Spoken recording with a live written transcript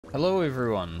Hello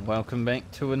everyone, welcome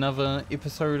back to another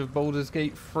episode of Baldur's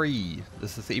Gate 3.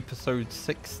 This is episode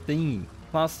 16.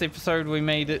 Last episode we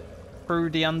made it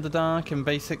through the Underdark and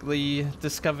basically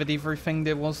discovered everything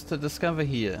there was to discover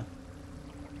here.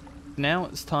 Now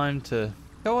it's time to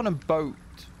go on a boat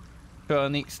to our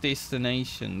next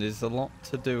destination. There's a lot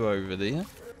to do over there.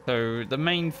 So the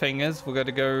main thing is we're going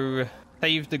to go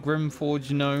save the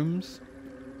Grymforge gnomes,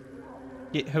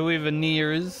 get whoever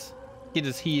Nere is, get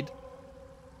his head.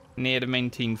 Near the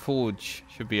Maintain Forge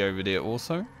should be over there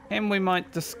also. And we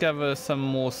might discover some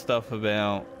more stuff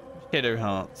about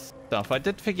Shadowheart's stuff. I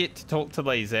did forget to talk to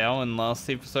Lae'zel in last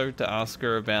episode to ask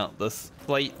her about this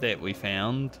plate that we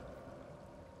found.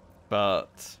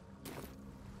 But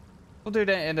we'll do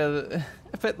that at a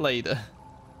bit later.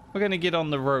 We're going to get on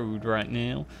the road right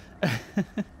now.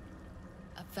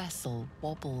 A vessel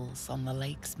wobbles on the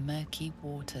lake's murky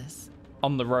waters.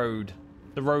 On the road.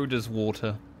 The road is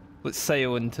water. Let's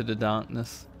sail into the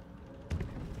darkness.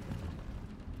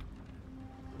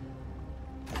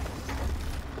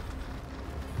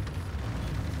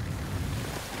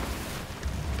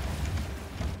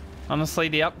 Honestly,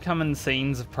 the upcoming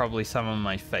scenes are probably some of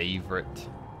my favorite.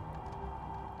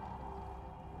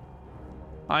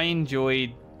 I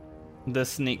enjoyed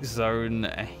this next zone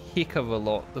a heck of a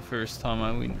lot the first time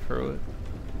I went through it.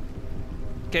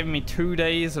 Gave me 2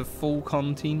 days of full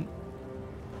content.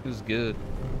 It was good.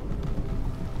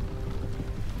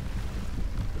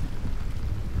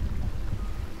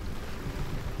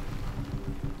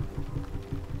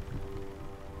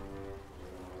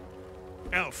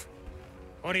 Elf,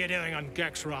 what are you doing on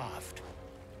Gek's raft?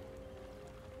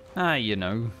 Ah, you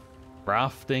know,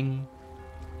 rafting.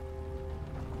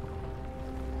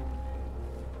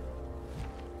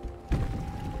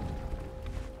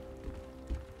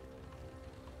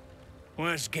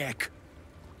 Where's Gek?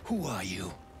 Who are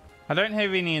you? I don't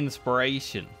have any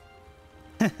inspiration.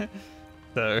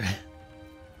 So,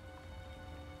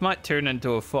 might turn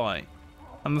into a fight.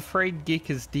 I'm afraid Gek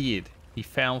is dead. He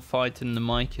fell fighting the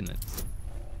Myconids.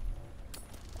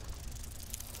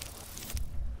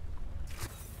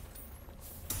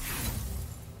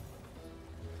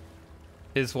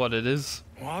 Is what it is.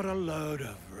 What a load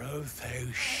of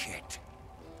Rotho shit.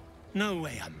 No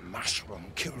way a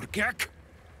mushroom killed Gek.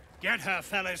 Get her,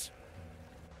 fellas.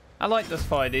 I like this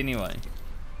fight anyway.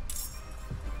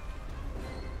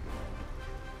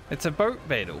 It's a boat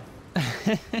battle.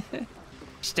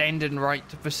 Standing right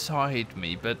beside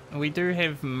me, but we do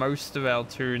have most of our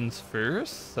turns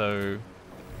first, so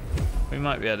we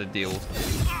might be able to deal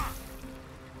with him.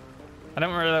 I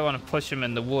don't really want to push him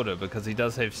in the water because he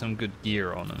does have some good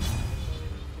gear on him.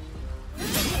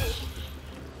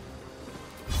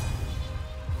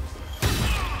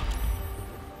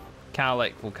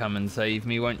 Karlach will come and save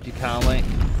me, won't you, Karlach?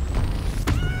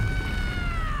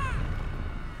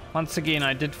 Once again,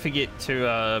 I did forget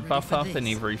to buff up and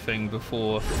everything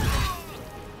before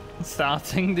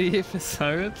starting the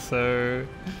episode, so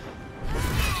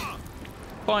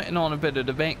fighting on a bit of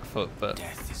the back foot, but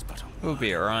we'll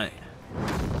be alright.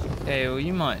 Okay, well,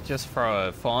 you might just throw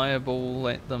a fireball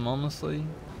at them, honestly.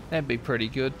 That'd be pretty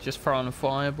good, just throwing a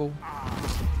fireball.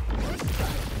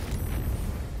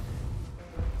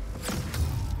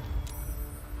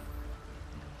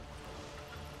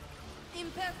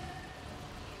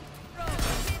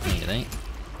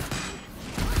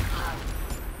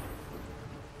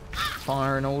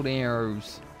 Firing all the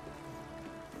arrows.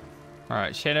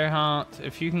 Alright, Shadowheart,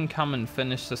 if you can come and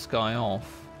finish this guy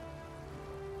off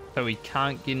so he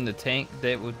can't get in the tank,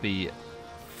 that would be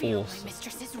awesome.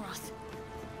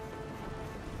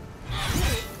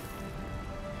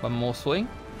 One more swing.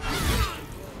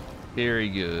 Very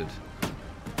good.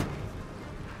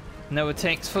 No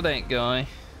attacks for that guy.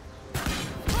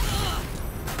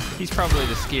 He's probably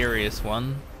the scariest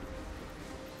one.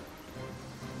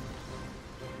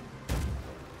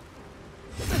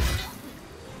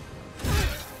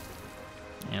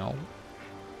 Ow.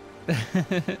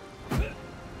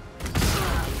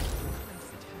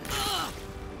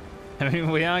 I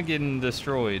mean, we are getting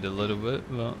destroyed a little bit,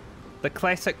 but the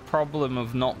classic problem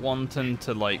of not wanting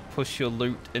to like push your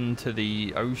loot into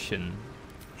the ocean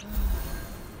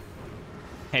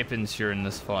happens during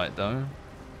this fight though.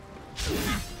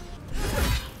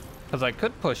 Because I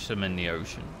could push them in the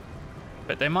ocean,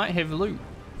 but they might have loot.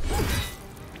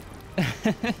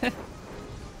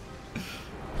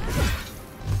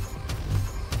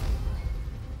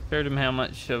 Showed him how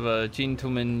much of a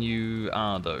gentleman you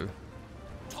are though.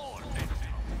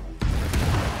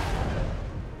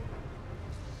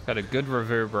 Got a good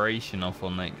reverberation off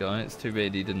on that guy. It's too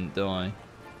bad he didn't die.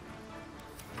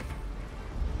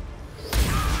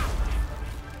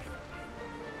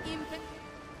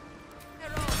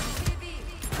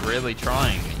 Really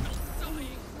trying me.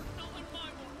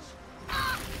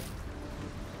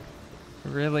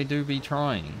 Really do be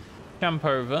trying. Jump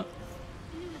over.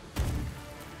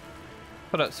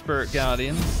 Put up Spirit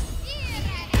Guardians.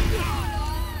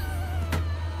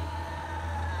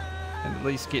 And at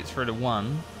least gets rid of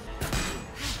one.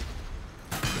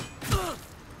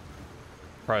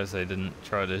 Surprised they didn't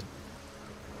try to,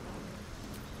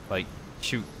 like,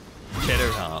 shoot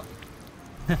Shadowheart.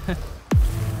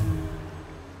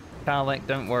 Karlach,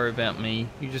 don't worry about me.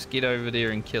 You just get over there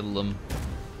and kill them.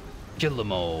 Kill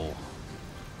them all.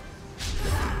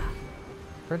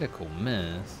 Critical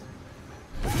miss.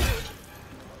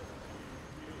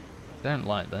 Don't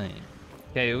like that.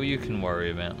 Okay, well, you can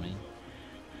worry about me.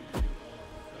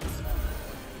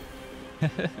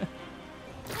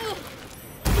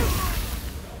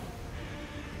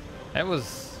 That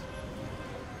was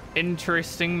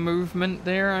interesting movement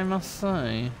there, I must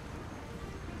say.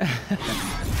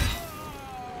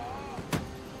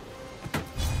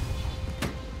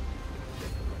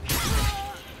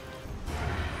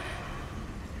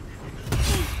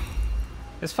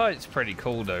 This fight's pretty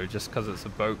cool though, just because it's a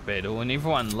boat battle, and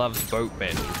everyone loves boat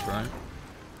battles, right?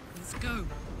 Let's go.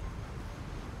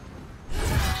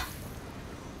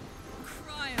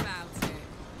 Cry about it.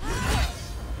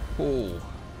 Cool.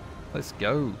 Let's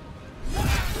go.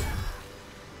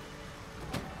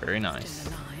 Very nice.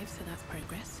 Still alive, so that's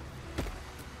progress.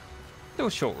 Still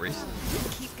a short rest.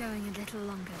 Keep going a little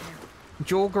longer now.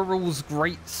 Jorgarul's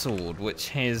Greatsword, which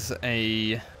has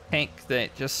a tank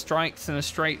that just strikes in a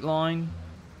straight line.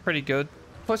 Pretty good.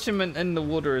 Push him in the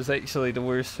water is actually the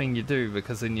worst thing you do,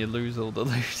 because then you lose all the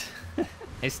loot.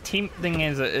 As tempting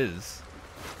as it is,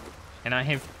 and I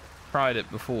have tried it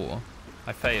before,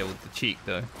 I failed the cheek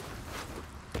though.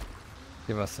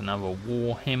 Give us another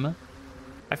Warhammer.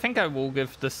 I think I will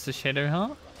give this to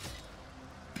Shadowheart.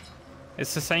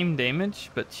 It's the same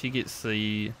damage, but she gets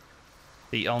the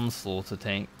onslaught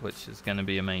attack, which is going to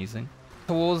be amazing.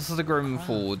 Towards the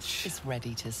Grymforge. Is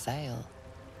ready to sail.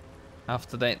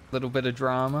 After that little bit of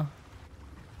drama.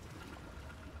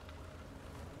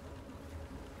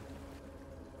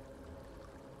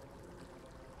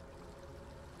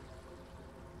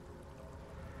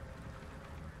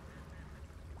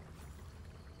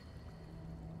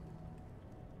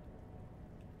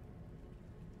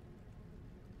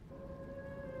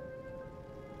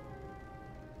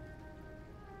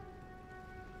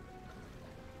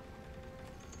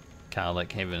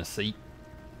 Karlach having a seat.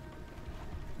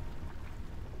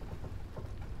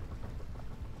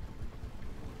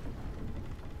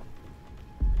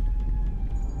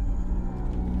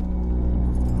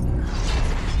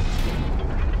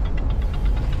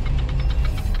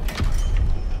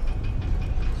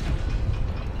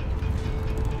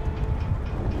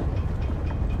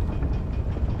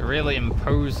 A really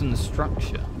imposing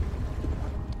structure.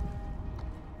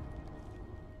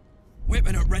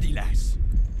 Whipping it ready, lass.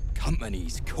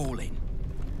 Company's calling.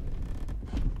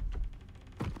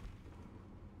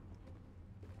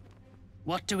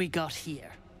 What do we got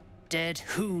here? Dead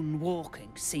hoon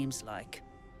walking, seems like.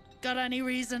 Got any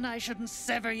reason I shouldn't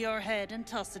sever your head and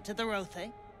toss it to the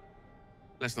Rothe?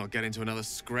 Let's not get into another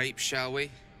scrape, shall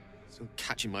we? Still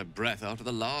catching my breath after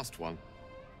the last one.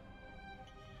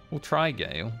 We'll try,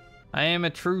 Gale. I am a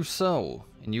true soul,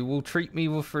 and you will treat me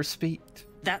with respect.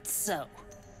 That's so.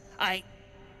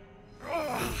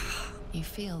 You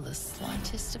feel the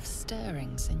slightest of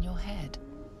stirrings in your head.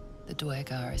 The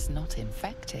Dwergar is not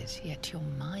infected, yet your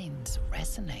minds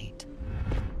resonate.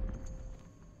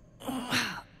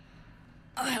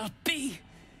 I'll be.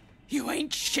 You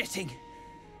ain't shitting.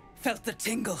 Felt the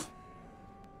tingle.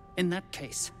 In that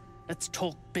case, let's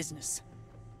talk business.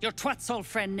 Your twat's old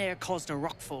friend Nere caused a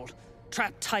rockfall,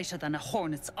 trapped tighter than a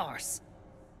hornet's arse.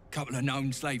 Couple of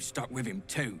known slaves stuck with him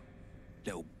too.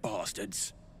 Little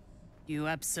bastards. You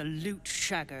absolute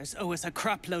shaggers owe us a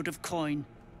crapload of coin.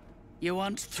 You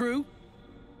want through?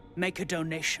 Make a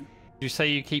donation. You say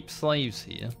you keep slaves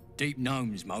here? Deep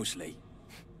gnomes mostly.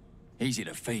 Easy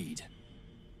to feed.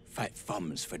 Fat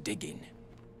thumbs for digging.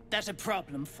 That a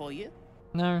problem for you?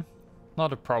 No,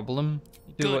 not a problem.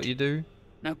 You do Good. what you do.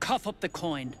 Now cough up the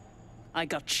coin. I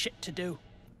got shit to do.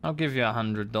 I'll give you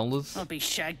 $100. I'll be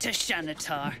shagged to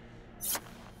Shanatar.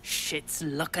 Shit's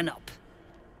looking up.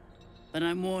 But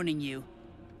I'm warning you,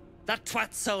 that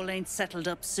twat soul ain't settled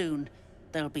up soon.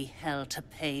 There'll be hell to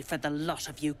pay for the lot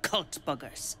of you cult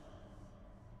buggers.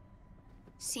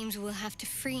 Seems we'll have to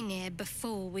free Nere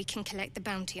before we can collect the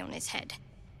bounty on his head.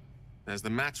 There's the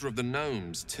matter of the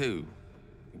gnomes, too.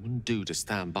 It wouldn't do to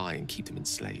stand by and keep them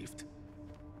enslaved.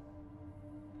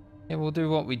 Yeah, we'll do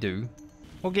what we do.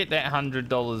 We'll get that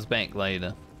 $100 back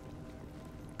later.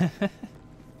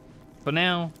 For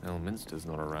now, Elminster's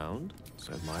not around,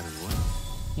 so might as well.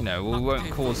 you know, we won't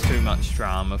cause too much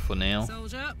drama for now.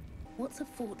 Soldier. What's a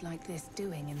fort like this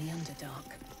doing in the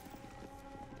Underdark?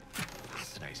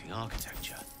 Fascinating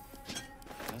architecture.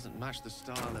 Doesn't match the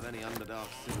style of any Underdark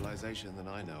civilization that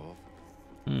I know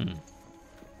of.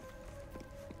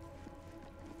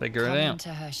 Figure Come it out. into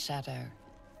her shadow.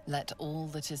 Let all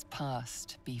that is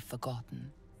past be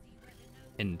forgotten.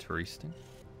 Interesting.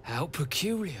 How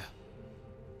peculiar.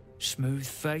 Smooth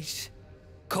face,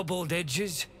 cobbled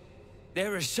edges.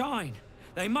 They're a sign.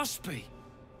 They must be.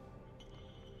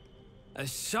 A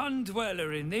sun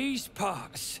dweller in these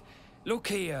parts. Look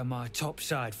here, my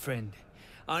topside friend.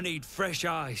 I need fresh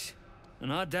eyes,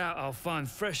 and I doubt I'll find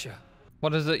fresher.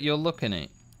 What is it you're looking at?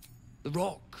 The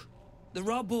rock, the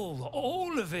rubble,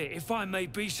 all of it, if I may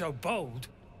be so bold.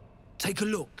 Take a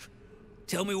look.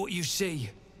 Tell me what you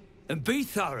see, and be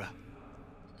thorough.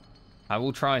 I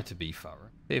will try to be thorough.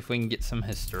 See if we can get some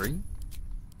history.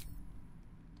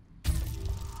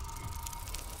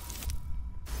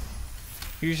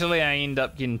 Usually I end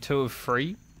up getting 2 of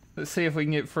 3. Let's see if we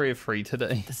can get 3 of 3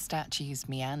 today. The statue's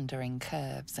meandering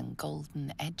curves and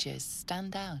golden edges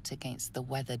stand out against the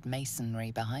weathered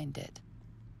masonry behind it.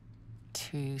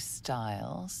 2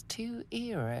 styles, 2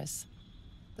 eras.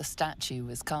 The statue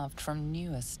was carved from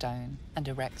newer stone and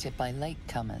erected by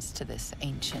latecomers to this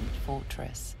ancient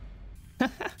fortress.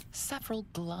 Several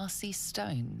glassy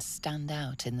stones stand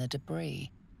out in the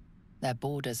debris. Their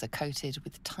borders are coated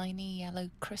with tiny yellow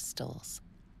crystals.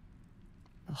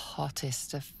 The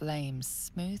hottest of flames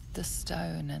smoothed the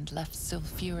stone and left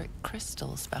sulfuric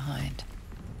crystals behind.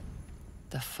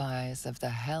 The fires of the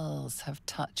hells have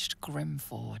touched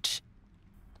Grymforge.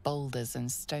 Boulders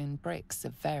and stone bricks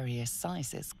of various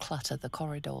sizes clutter the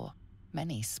corridor.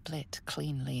 Many split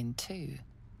cleanly in 2.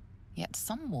 Yet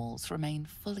some walls remain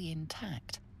fully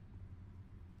intact.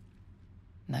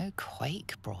 No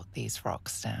quake brought these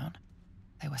rocks down.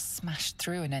 They were smashed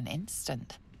through in an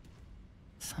instant.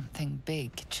 Something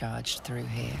big charged through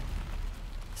here.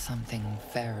 Something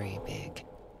very big.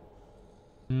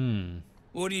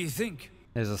 What do you think?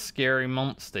 There's a scary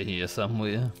monster here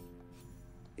somewhere.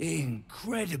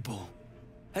 Incredible.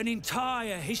 An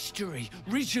entire history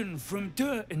risen from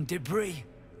dirt and debris.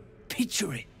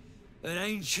 Picture it. An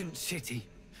ancient city,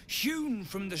 hewn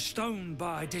from the stone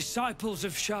by disciples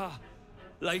of Shah,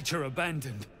 later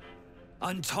abandoned.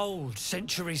 Untold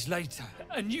centuries later,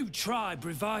 a new tribe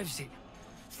revives it.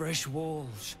 Fresh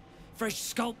walls, fresh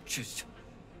sculptures,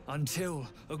 until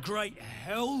a great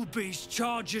hell beast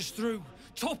charges through,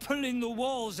 toppling the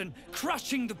walls and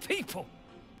crushing the people.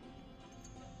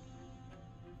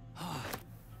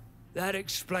 That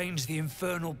explains the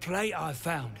infernal plate I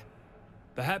found.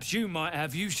 Perhaps you might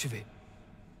have use of it.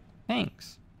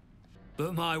 Thanks.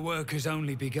 But my work has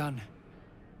only begun.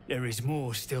 There is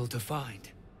more still to find.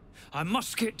 I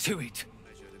must get to it.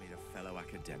 Pleasure to meet a fellow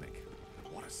academic.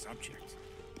 What a subject.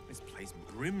 This place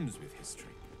brims with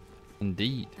history.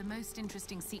 Indeed. The most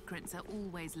interesting secrets are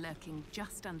always lurking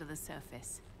just under the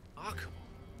surface. Ah, come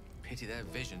on. Pity their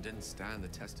vision didn't stand the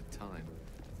test of time.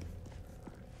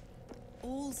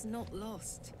 All's not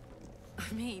lost.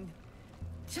 I mean,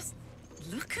 just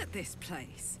look at this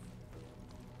place.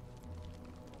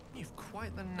 You've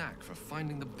quite the knack for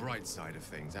finding the bright side of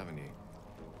things, haven't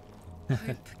you?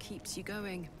 Hope keeps you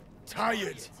going.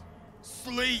 Tired.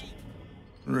 Sleep.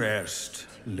 Rest,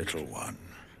 little one.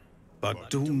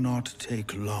 But do not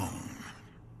take long.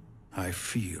 I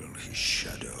feel his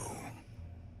shadow.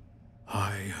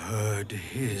 I heard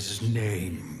his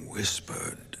name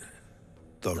whispered.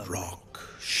 The rock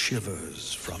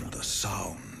shivers from the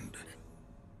sound.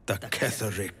 The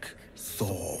Ketheric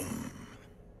Thorm.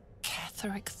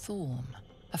 Ketheric Thorm,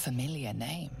 a familiar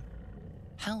name.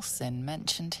 Halsin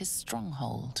mentioned his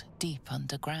stronghold deep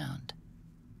underground.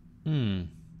 Do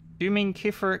you mean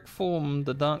Ketheric Thorm,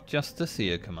 the Dark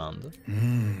Justiciar commander?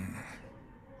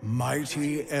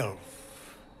 Mighty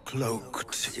elf,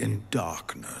 cloaked in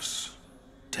darkness.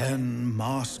 10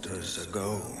 masters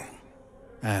ago,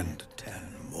 and 10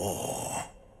 more.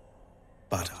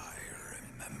 But I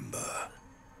remember.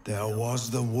 There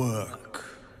was the work,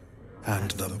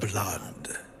 and the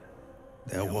blood.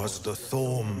 There was the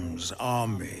Thorm's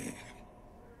army.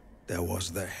 There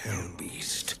was the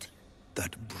Hellbeast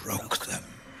that broke them.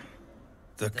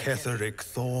 The Ketheric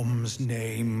Thorm's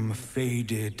name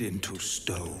faded into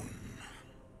stone.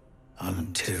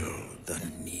 Until the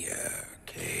Nere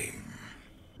came.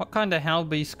 What kind of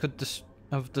hellbeast could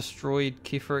have destroyed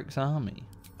Ketheric's army?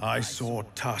 I saw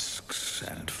tusks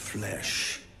and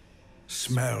flesh,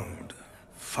 smelled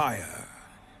fire,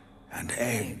 and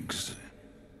eggs.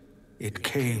 It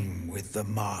came with the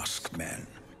mask men,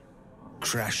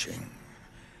 crashing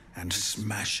and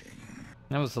smashing.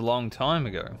 That was a long time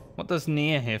ago. What does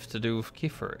Nere have to do with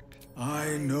Kitheric?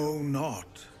 I know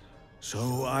not,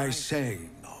 so I say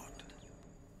not.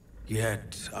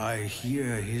 Yet I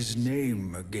hear his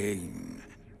name again,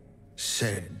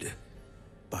 said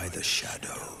by the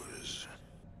shadows.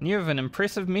 You have an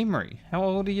impressive memory. How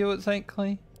old are you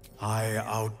exactly? I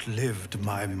outlived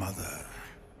my mother,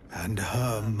 and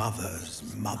her mother's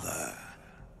mother,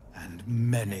 and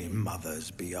many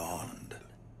mothers beyond.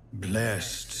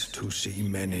 Blessed to see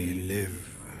many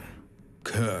live,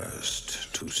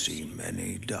 cursed to see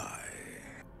many die.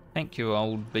 Thank you,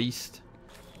 old beast.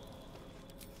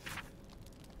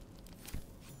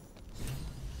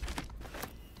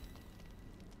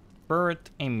 Spirit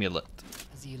amulet.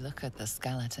 As you look at the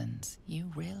skeletons, you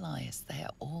realize they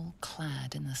are all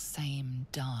clad in the same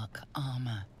dark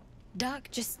armor.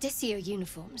 Dark Justicia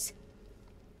uniforms.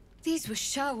 These were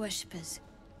Shah worshippers.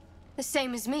 The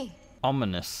same as me.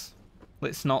 Ominous.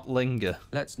 Let's not linger.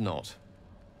 Let's not.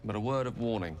 But a word of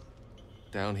warning.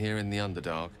 Down here in the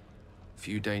Underdark,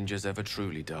 few dangers ever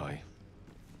truly die.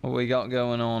 What we got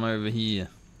going on over here?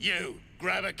 You,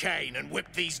 grab a cane and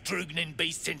whip these Drugnin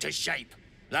beasts into shape.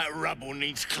 That rubble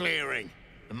needs clearing,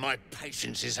 and my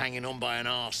patience is hanging on by an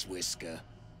arse whisker.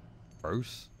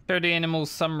 Gross. Show the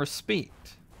animals some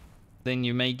respect. Then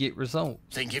you may get results.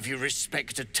 Think if you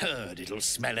respect a turd, it'll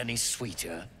smell any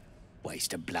sweeter?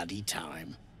 Waste of bloody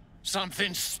time.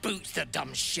 Something spooks the dumb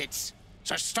shits,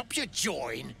 so stop your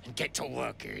jawing and get to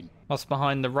working. What's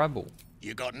behind the rubble?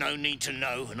 You got no need to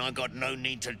know, and I got no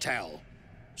need to tell.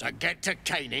 So get to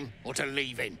caning or to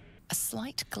leaving. A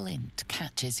slight glint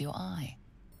catches your eye.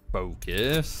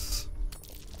 Focus.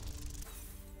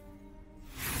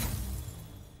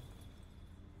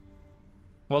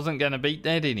 Wasn't gonna beat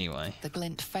that anyway. The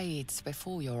glint fades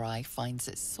before your eye finds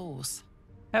its source.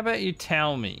 How about you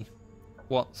tell me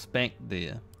what's back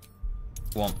there?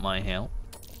 Want my help?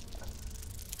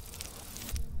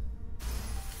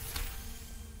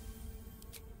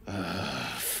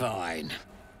 Fine.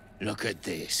 Look at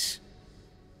this.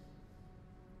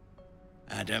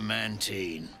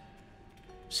 Adamantine.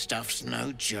 Stuff's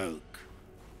no joke.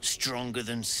 Stronger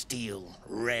than steel,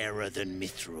 rarer than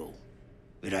mithril.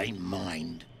 It ain't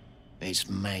mined, it's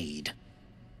made.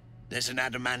 There's an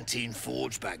adamantine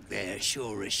forge back there,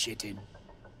 sure as shitting.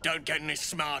 Don't get any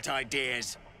smart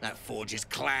ideas. That forge is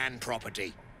clan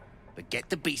property. But get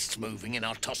the beasts moving and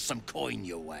I'll toss some coin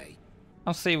your way.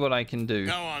 I'll see what I can do.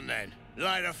 Go on then.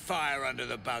 Light a fire under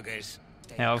the buggers.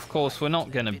 Now, of course, we're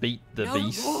not gonna beat the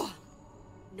beast.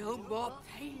 No more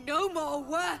pain, no more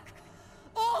work.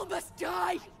 All must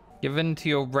die. Give in to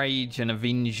your rage and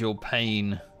avenge your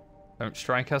pain. Don't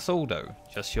strike us all, though.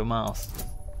 Just your master.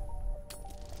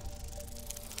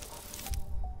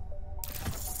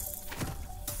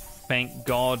 Thank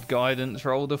God guidance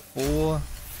rolled a 4.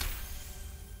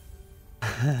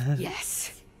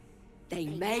 Yes. They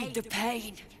made the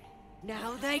pain.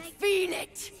 Now they feel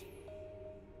it.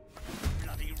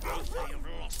 Bloody Roth, they have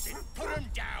lost it. Put them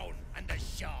down. And the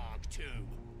shark, too.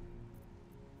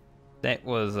 That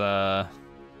was,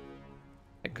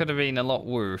 it could have been a lot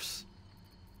worse.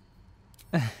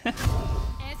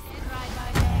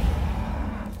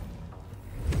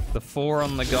 The 4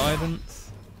 on the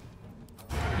guidance.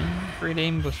 Great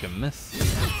ambush and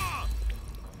miss.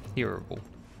 Terrible.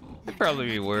 It'd probably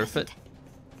be worth it.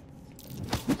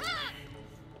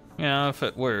 Yeah, if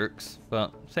it works,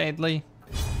 but sadly,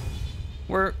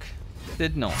 work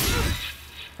did not.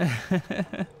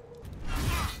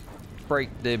 Break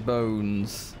their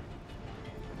bones.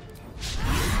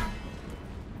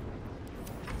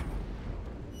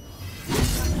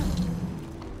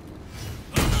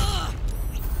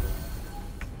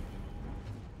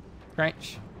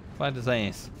 Scratch. Why his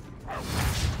ass?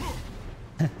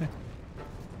 Let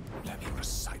me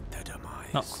recite their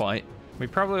demise. Not quite. We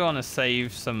probably want to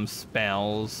save some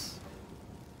spells.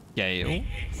 Gale.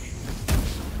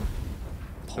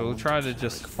 So we'll try to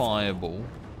just fireball.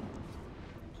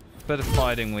 Bit of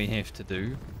fighting we have to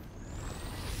do.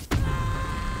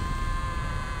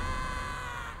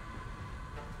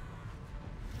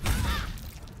 I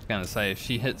was gonna say, if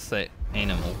she hits that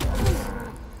animal,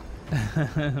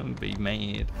 I'd be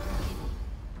mad.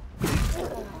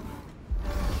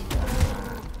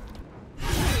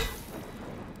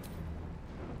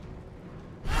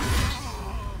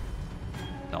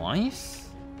 Nice.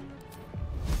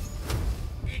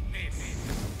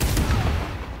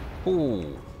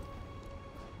 Ooh.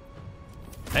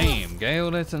 Damn,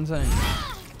 Gale, that's insane.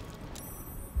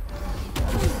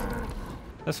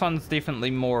 This one's definitely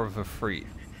more of a threat.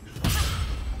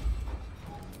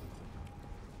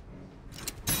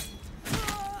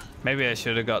 Maybe I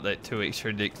should have got that 2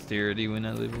 extra dexterity when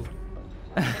I leveled.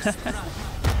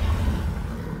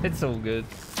 It's all good.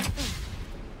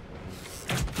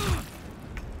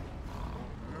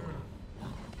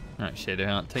 Alright,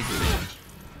 Shadowheart, take it down.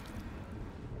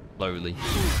 Slowly.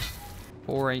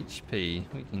 4 HP.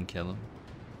 We can kill him.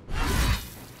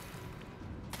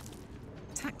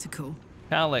 Tactical.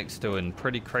 Karlach's doing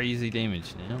pretty crazy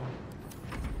damage now.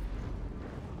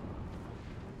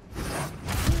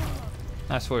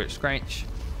 That's where it scratch.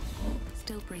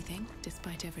 Still breathing,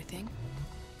 despite everything.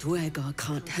 Dwergar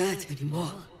can't hurt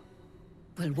anymore.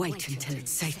 We'll wait until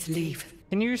it's safe to leave.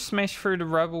 Can you smash through the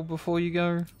rubble before you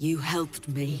go? You helped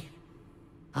me.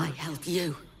 I helped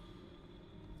you.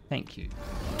 Thank you.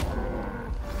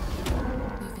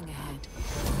 Moving ahead.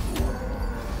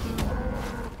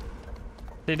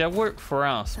 See, they'll work for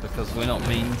us because we're not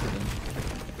mean to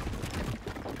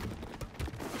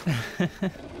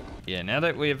them. Yeah, now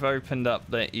that we've opened up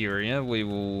that area, we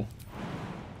will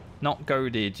not go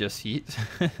there just yet.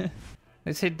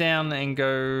 Let's head down and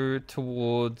go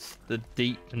towards the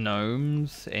deep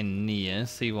gnomes and Nere,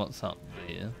 see what's up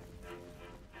there.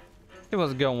 See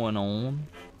what's going on.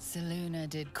 Selûne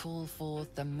did call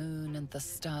forth the moon and the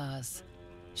stars.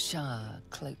 Shah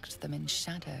cloaked them in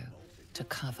shadow to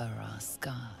cover our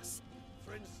scars.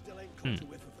 Friends still ain't caught a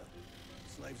whiff of her.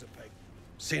 Slaves are pegged.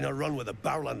 Seen her run with a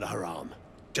barrel under her arm.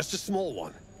 Just a small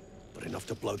one, but enough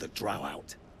to blow the drow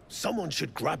out. Someone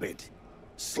should grab it.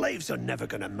 Slaves are never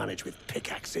gonna manage with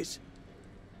pickaxes.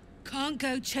 Can't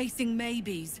go chasing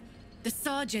maybes. The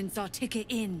sergeants are ticket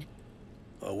in.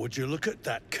 Oh, would you look at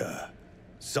that, Kerr?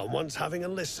 Someone's having a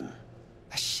listen.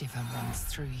 A shiver runs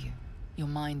through you. Your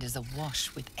mind is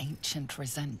awash with ancient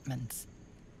resentments.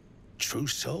 True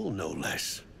soul, no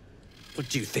less. What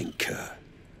do you think, Kerr?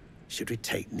 Should we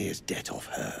take Nere's debt off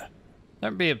her?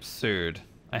 Don't be absurd.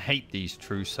 I hate these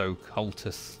Trousseau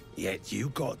cultists. Yet you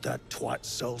got that twat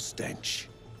soul stench.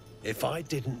 If I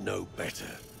didn't know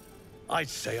better, I'd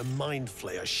say a mind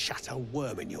flayer shat a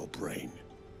worm in your brain.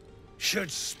 Should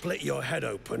split your head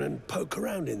open and poke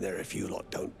around in there if you lot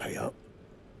don't pay up.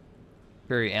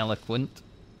 Very eloquent.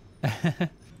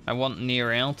 I want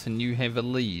Nere out and you have a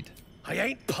lead. I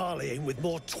ain't parleying with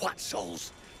more twat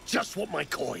souls. Just want my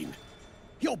coin.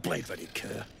 Your blade ready,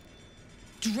 Kerr.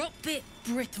 Drop it,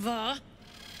 Britvar.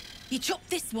 You chop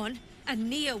this one, and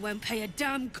Nere won't pay a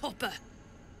damn copper.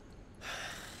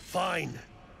 Fine.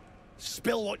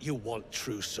 Spill what you want,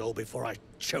 true soul, before I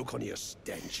choke on your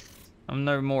stench. I'm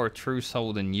no more a true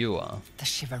soul than you are. The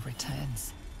shiver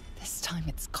returns. This time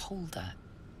it's colder,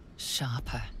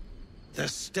 sharper. The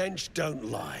stench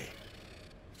don't lie.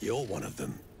 You're one of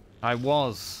them. I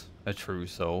was a true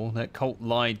soul. That cult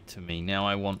lied to me. Now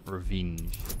I want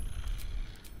revenge.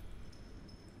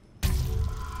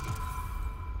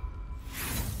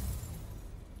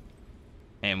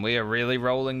 And we are really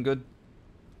rolling good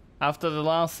after the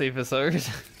last episode.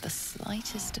 The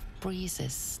slightest of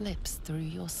breezes slips through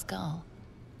your skull.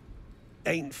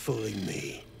 Ain't fooling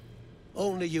me.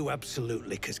 Only you absolute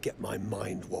lickers get my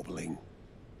mind wobbling.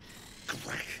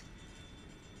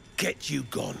 Get you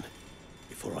gone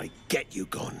before I get you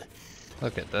gone.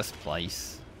 Look at this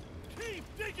place. Keep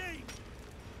digging!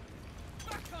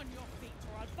 Back on your feet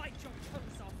or I'll bite your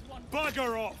toes off one.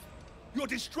 Bugger off! You're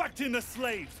distracting the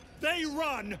slaves. They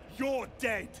run, you're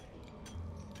dead.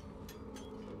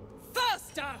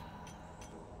 Faster!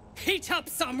 Heat up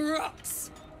some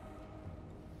rocks!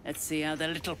 Let's see how the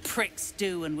little pricks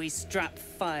do when we strap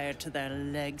fire to their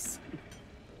legs.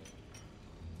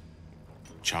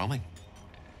 Charming.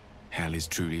 Hell is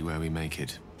truly where we make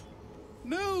it.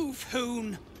 Move,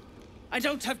 Hoon! I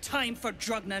don't have time for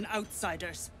Drugnan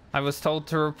outsiders. I was told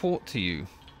to report to you.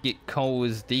 Get Cole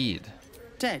is dead.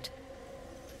 Dead?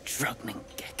 Drugnan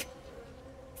Gek.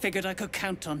 Figured I could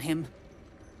count on him.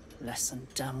 Lesson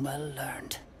damn well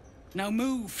learned. Now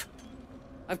move!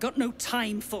 I've got no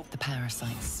time for... The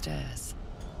parasite stirs,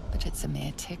 but it's a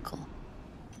mere tickle.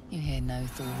 You hear no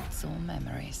thoughts or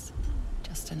memories.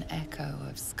 Just an echo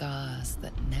of scars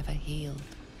that never healed.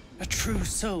 A true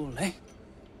soul, eh?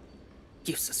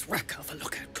 Useless wreck of a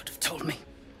lookout could have told me.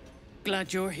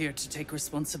 Glad you're here to take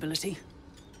responsibility.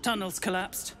 Tunnels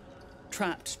collapsed.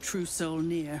 Trapped true soul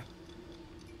Nere.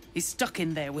 He's stuck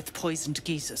in there with poisoned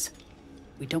geezers.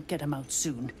 We don't get him out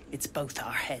soon, it's both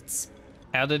our heads.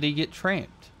 How did he get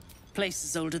trapped? Place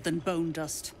is older than bone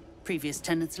dust. Previous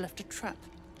tenants left a trap.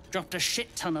 Dropped a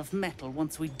shit ton of metal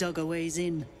once we dug a ways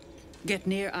in. Get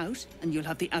Nere out, and you'll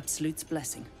have the Absolute's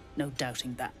blessing. No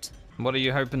doubting that. What are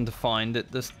you hoping to find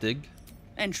at this dig?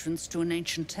 Entrance to an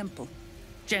ancient temple.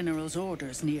 General's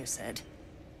orders, Nere said.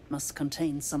 Must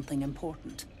contain something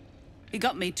important. He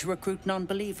got me to recruit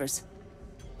non-believers.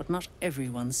 but not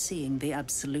everyone's seeing the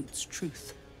Absolute's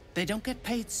truth. They don't get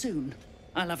paid soon.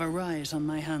 I'll have a riot on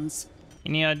my hands.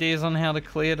 Any ideas on how to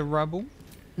clear the rubble?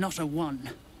 Not a one.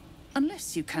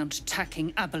 Unless you count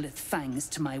tacking aboleth fangs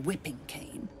to my whipping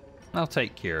cane. I'll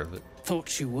take care of it.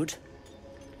 Thought you would.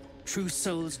 True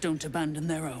souls don't abandon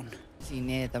their own. As you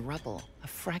near the rubble, a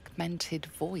fragmented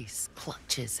voice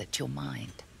clutches at your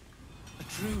mind. A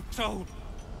true soul.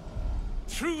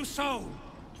 True soul.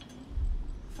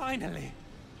 Finally.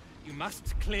 You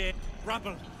must clear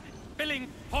rubble. Filling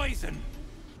poison.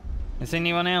 Is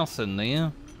anyone else in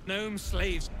there? Gnome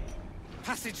slaves.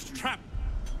 Passage trap.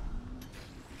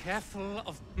 Careful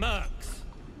of mercs.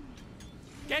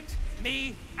 Get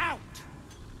me out!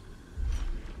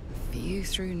 The view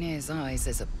through Nere's eyes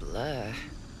is a blur.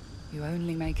 You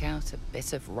only make out a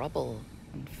bit of rubble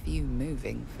and few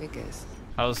moving figures.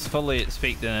 I was fully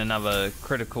expecting another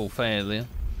critical failure.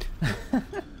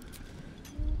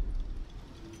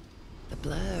 The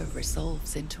blur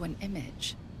resolves into an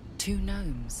image. Two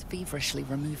gnomes feverishly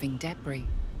removing debris,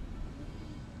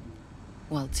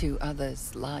 while two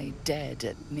others lie dead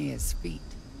at Nere's feet,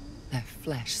 their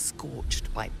flesh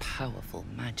scorched by powerful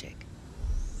magic.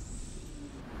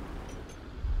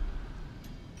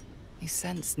 You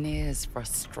sense Nere's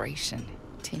frustration,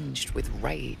 tinged with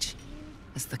rage,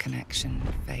 as the connection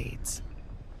fades.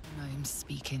 Gnomes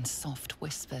speak in soft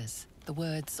whispers, the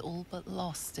words all but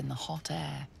lost in the hot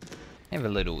air. Have a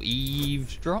little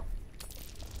eavesdrop.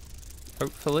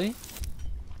 Hopefully.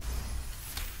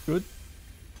 Good.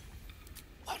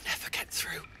 We'll never get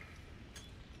through.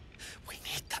 We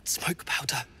need that smoke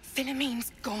powder.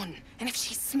 Philomene's gone, and if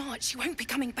she's smart, she won't be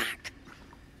coming back.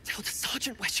 Tell the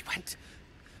sergeant where she went.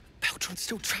 Baltur's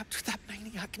still trapped with that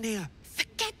maniac Nere.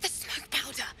 Forget the smoke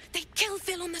powder. They'd kill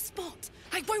Phil on the spot.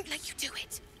 I won't let you do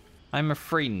it. I'm a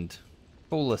friend.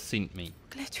 Paula sent me.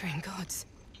 Glittering gods.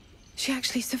 She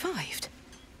actually survived.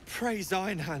 Praise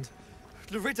Ironhand.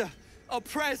 Larida, our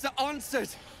prayers are answered.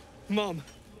 Mom,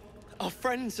 our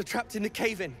friends are trapped in the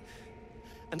cave-in,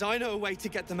 and I know a way to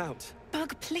get them out.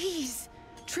 Bug, please.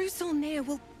 True Soul Nere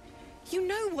will... You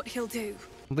know what he'll do.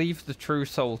 Leave the true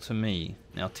soul to me.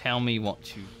 Now tell me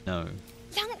what you know.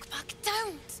 Bug,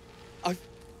 don't.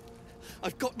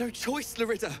 I've got no choice,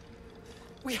 Larida.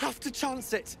 We have to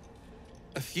chance it.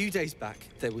 A few days back,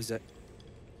 there was a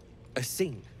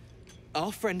scene.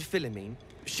 Our friend Philomene,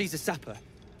 she's a sapper,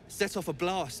 set off a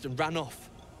blast and ran off.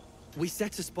 We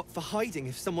set a spot for hiding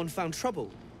if someone found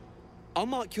trouble. I'll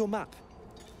mark your map.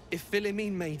 If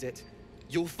Philomene made it,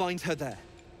 you'll find her there.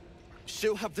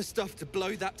 She'll have the stuff to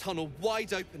blow that tunnel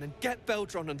wide open and get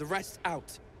Beldron and the rest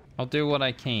out. I'll do what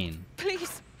I can.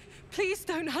 Please, please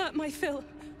don't hurt my Phil.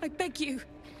 I beg you.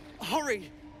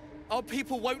 Hurry! Our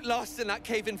people won't last in that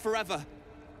cave-in forever.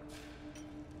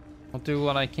 I'll do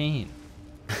what I can.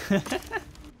 The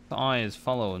eye is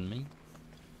following me.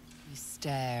 You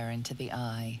stare into the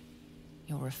eye.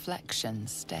 Your reflection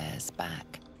stares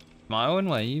back. My own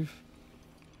wave.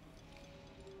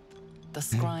 The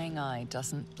scrying eye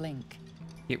doesn't blink.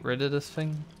 Get rid of this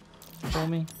thing for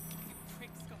me.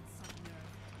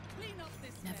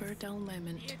 Never a dull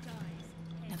moment.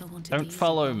 Never wanted. Don't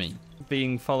follow me.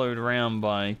 Being followed around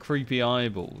by creepy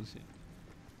eyeballs.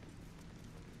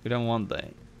 We don't want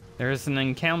that. There is an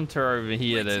encounter over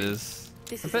here that is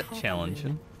a bit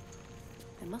challenging.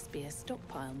 There must be a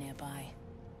stockpile nearby.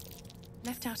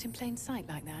 Left out in plain sight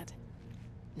like that?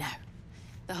 No.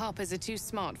 The Harpers are too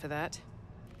smart for that.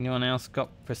 Anyone else got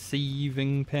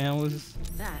perceiving powers?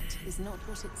 That is not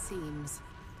what it seems.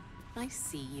 I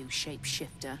see you,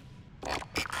 shapeshifter.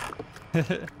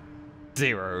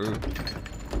 0.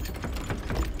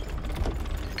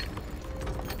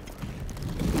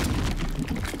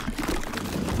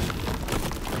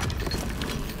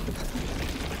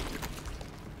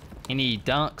 Any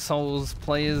Dark Souls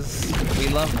players? We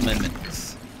love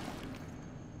mimics.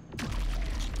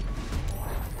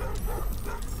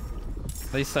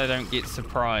 At least I don't get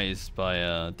surprised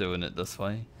by doing it this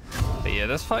way. But yeah,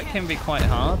 this fight can be quite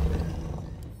hard.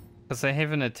 Because they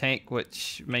have an attack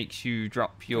which makes you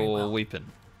drop your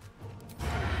weapon.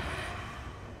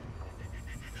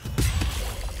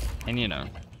 And you know,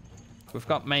 we've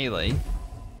got melee.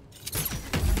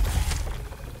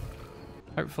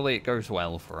 Hopefully it goes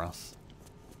well for us.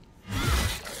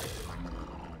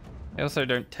 I also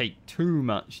don't take too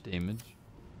much damage.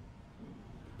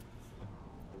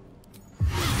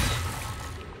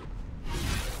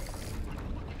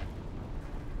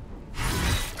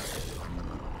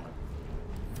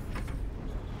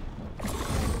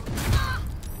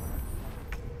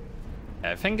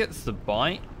 I think it's the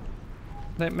bite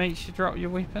that makes you drop your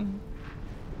weapon.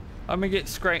 I'm gonna get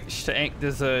Scratch to act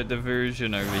as a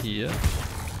diversion over here.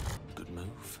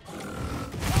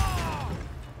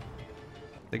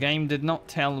 The game did not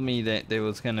tell me that there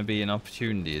was going to be an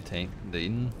opportunity attack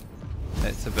then.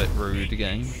 That's a bit rude,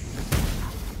 game.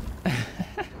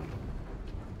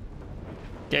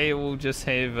 Gale will just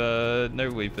have no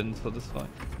weapons for this fight.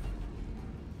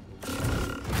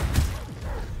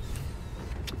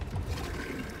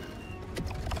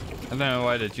 I don't know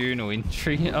why the journal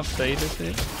entry updated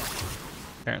there.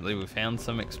 Apparently we found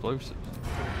some explosives.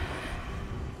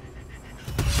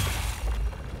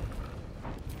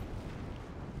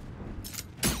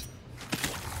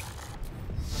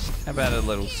 How about a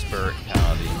little spirit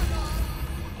card in?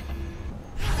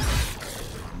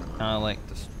 I like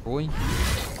destroy.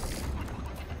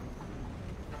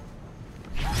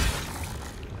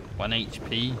 1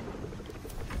 HP.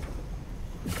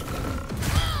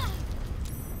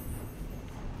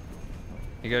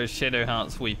 Here goes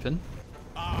Shadowheart's weapon.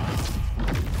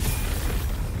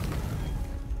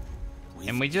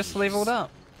 And we just leveled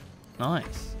up.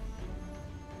 Nice.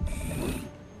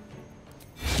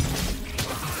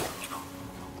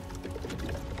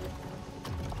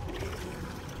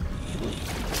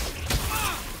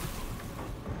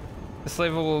 This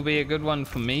level will be a good one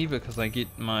for me because I get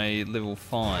my level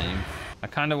 5. I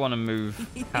kind of want to move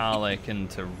Karlach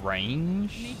into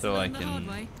range so I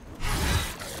can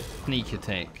sneak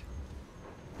attack.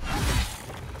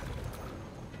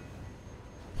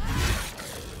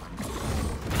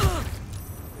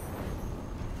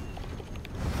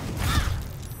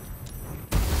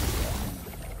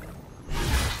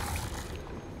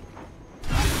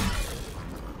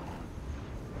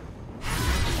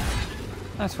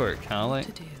 Nice work, Karlach.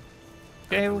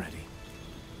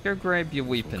 Go grab your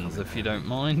weapons if you don't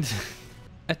mind.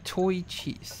 A toy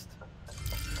chest.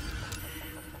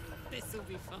 This'll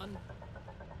be fun.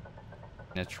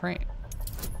 And a trap.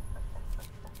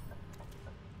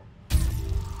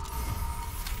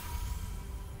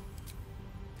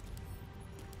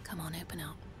 Come on, open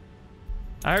up.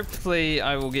 Hopefully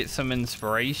I will get some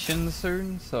inspiration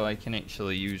soon so I can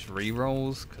actually use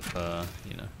rerolls because,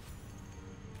 you know.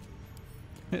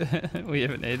 We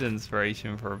haven't had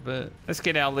inspiration for a bit. Let's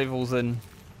get our levels in.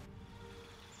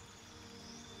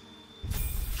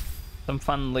 Some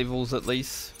fun levels at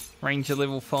least. Ranger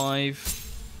level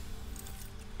 5.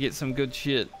 Get some good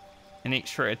shit. An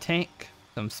extra attack.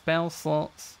 Some spell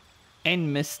slots.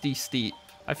 And Misty Step.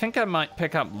 I think I might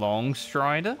pick up Long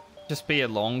Strider. Just be a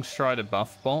Long Strider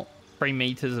buff bot. 3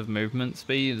 meters of movement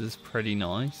speed is pretty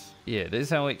nice. Yeah,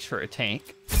 there's our extra attack.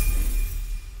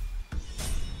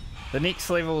 The next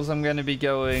levels I'm going to be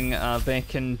going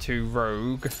back into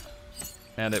Rogue,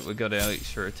 now that we got our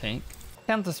extra attack.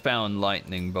 Counterspell and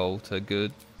Lightning Bolt are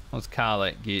good. What's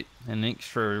Karlach get? An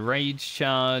extra Rage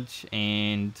charge,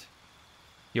 and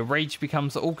your Rage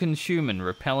becomes all-consuming,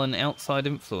 repelling outside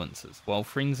influences. While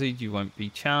frenzied, you won't be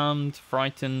charmed,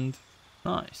 frightened.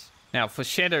 Nice. Now for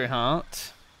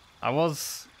Shadowheart, I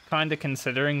was kind of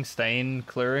considering staying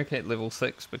Cleric at level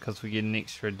 6 because we get an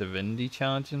extra Divinity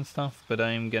charge and stuff, but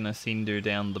I am going to send her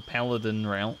down the Paladin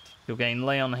route. You'll gain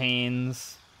Lay on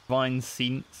Hands, Divine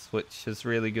Sense, which is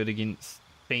really good against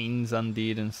Fiends,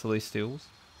 Undead and Celestials.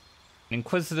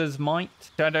 Inquisitor's Might,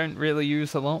 which I don't really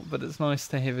use a lot, but it's nice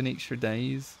to have an extra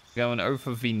days. Go an Oath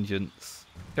of Vengeance.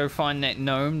 Go find that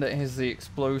gnome that has the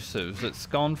explosives. It's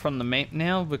gone from the map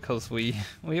now because we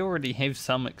already have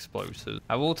some explosives.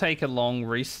 I will take a long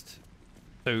rest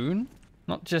soon.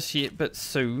 Not just yet, but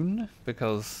soon,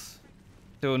 because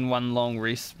doing one long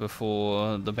rest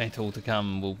before the battle to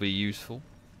come will be useful.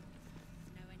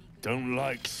 Don't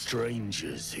like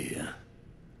strangers here,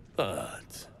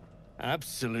 but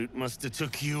Absolute must have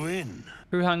took you in.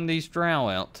 Who hung these drow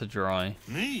out to dry?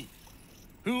 Me?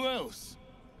 Who else?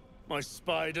 My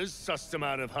spiders sussed them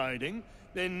out of hiding,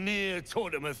 then Nere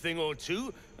taught them a thing or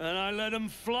two, and I let them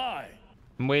fly.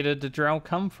 And where did the drow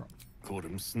come from? Caught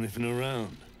them sniffing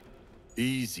around.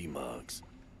 Easy marks.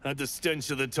 Had the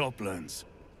stench of the Toplands.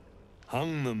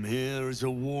 Hung them here as a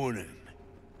warning.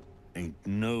 Ain't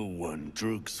no one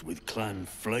drugs with Clan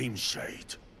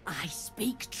Flameshade. I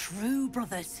speak true,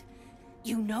 brothers.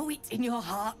 You know it in your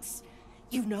hearts.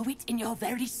 You know it in your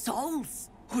very souls.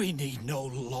 We need no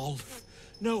Lolth,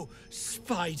 no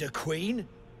Spider Queen.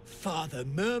 Father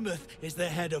Murmuth is the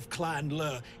head of Clan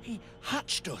Lur. He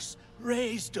hatched us,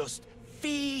 raised us,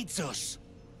 feeds us.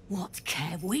 What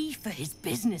care we for his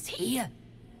business here?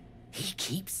 He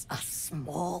keeps us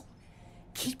small,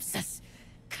 keeps us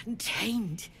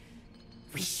contained.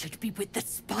 We should be with the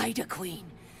Spider Queen,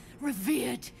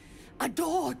 revered,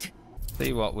 adored.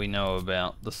 See what we know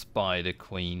about the Spider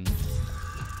Queen.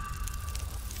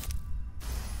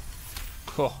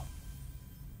 Oh,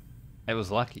 that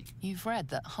was lucky. You've read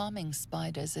that harming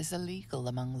spiders is illegal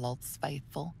among Lolth's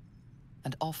faithful.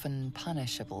 and often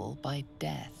punishable by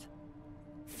death.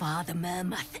 Father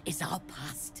Mermuth is our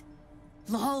past.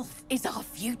 Lolth is our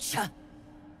future.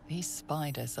 These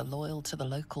spiders are loyal to the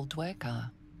local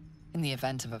Dwergar. In the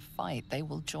event of a fight, they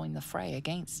will join the fray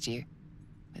against you,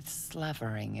 with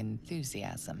slavering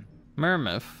enthusiasm.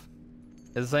 Mermuth?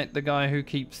 Is that the guy who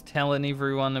keeps telling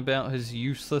everyone about his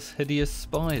useless, hideous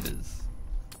spiders?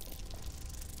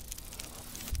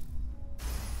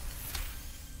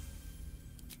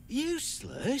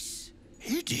 Useless?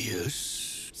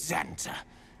 Hideous? Xanta,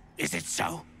 is it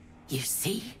so? You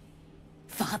see?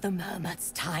 Father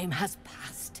Mermuth's time has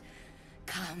passed.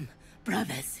 Come,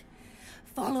 brothers.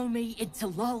 Follow me into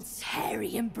Lolth's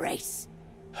hairy embrace.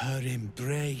 Her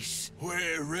embrace.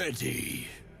 We're ready.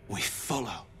 We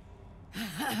follow.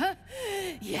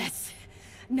 Yes.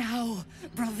 Now,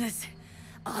 brothers,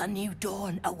 our new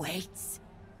dawn awaits.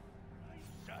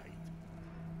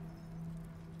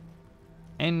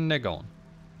 And they're gone.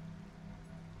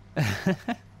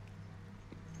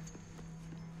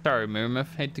 Sorry,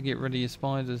 Mermuth. Had to get rid of your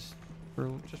spiders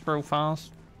just real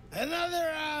fast.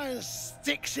 Another hour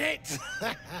sticks it.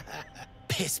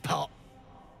 Piss pot.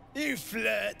 You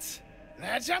flirt.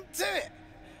 Now jump to it.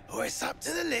 Or it's up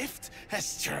to the lift and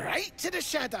straight to the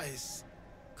shadows.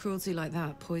 Cruelty like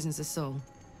that poisons the soul.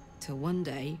 Till one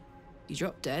day, you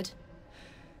drop dead,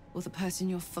 or the person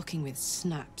you're fucking with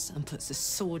snaps and puts a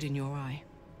sword in your eye.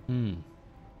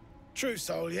 True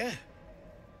soul, yeah?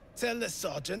 Tell the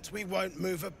sergeant we won't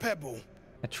move a pebble.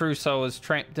 A true soul is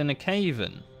trapped in a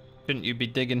cave-in. Shouldn't you be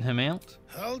digging him out?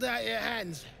 Hold out your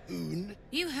hands, Hoon.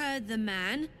 You heard the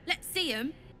man. Let's see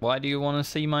him. Why do you want to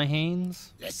see my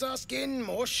hands? Less our skin,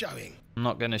 more showing. I'm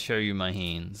not going to show you my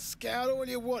hands. Scout all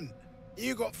you want.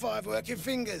 You got 5 working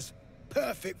fingers.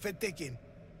 Perfect for digging.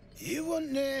 You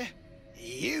want Nere?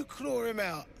 You claw him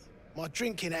out. My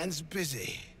drinking hand's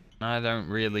busy. I don't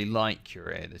really like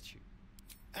your attitude.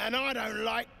 And I don't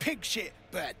like pig shit,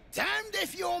 but damned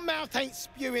if your mouth ain't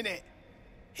spewing it.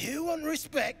 You want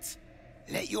respect?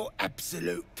 Let your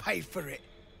absolute pay for it.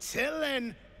 Till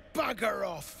then, bugger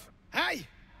off. Hey,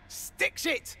 stick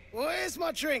shit. Where's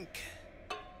my drink?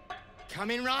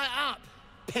 Coming right up,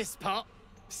 piss pot.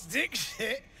 Stick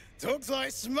shit talks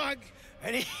like smug,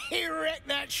 and he wrecked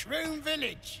that shroom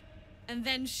village. And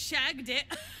then shagged it.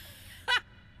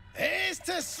 Here's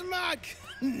to smug,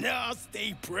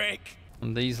 nasty prick.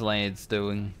 What are these lads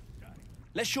doing?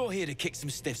 Unless you're here to kick some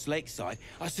stiffs lakeside,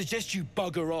 I suggest you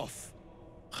bugger off.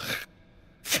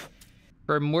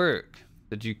 Grim work.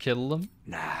 Did you kill them?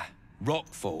 Nah,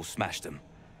 rockfall smashed them.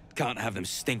 Can't have them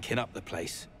stinking up the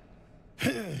place.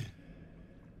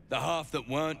 The half that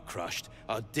weren't crushed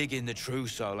are digging the true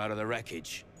soul out of the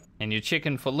wreckage. And you're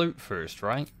checking for loot first,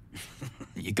 right?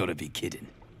 You gotta be kidding.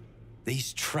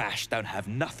 These trash don't have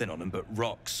nothing on them but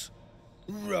rocks.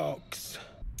 Rocks.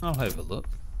 I'll have a look.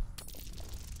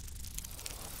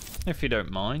 If you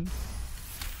don't mind.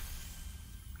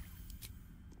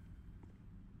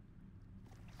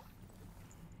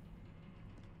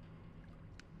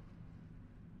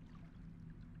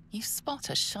 You spot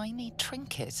a shiny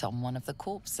trinket on one of the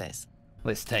corpses.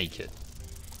 Let's take it.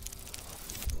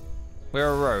 We're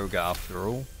a rogue after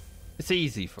all. It's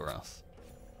easy for us.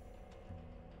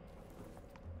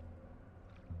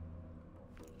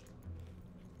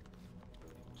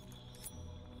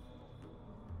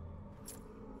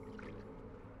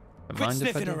 Quit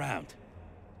sniffing around.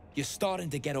 You're starting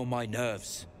to get on my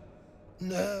nerves.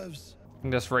 Nerves?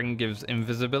 This ring gives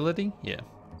invisibility? Yeah.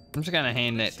 I'm just gonna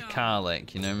hand that to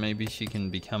Karlach, you know, maybe she can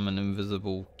become an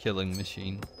invisible killing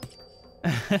machine.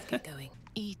 Get going.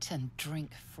 Eat and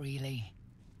drink freely,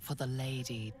 for the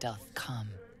lady doth come.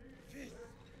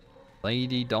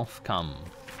 Lady doth come.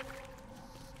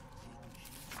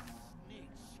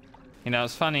 You know,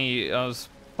 it's funny, I was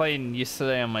playing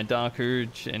yesterday on my Dark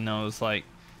Urge and I was like,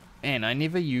 man, I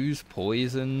never use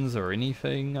poisons or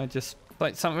anything. I just,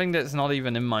 like, something that's not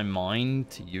even in my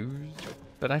mind to use.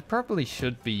 But I probably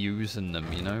should be using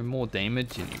them, you know, more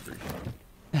damage and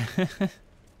everything.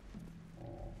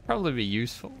 Probably be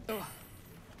useful. Oh,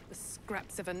 the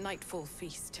scraps of a nightfall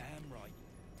feast. Damn right.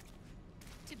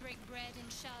 To break bread in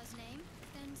Shah's name,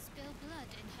 then spill blood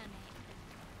in her name.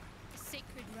 A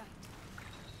sacred rite.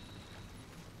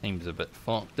 Seems a bit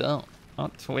fucked up.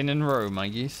 Up to win in Rome, I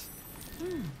guess.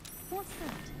 What's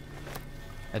that?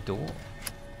 A door.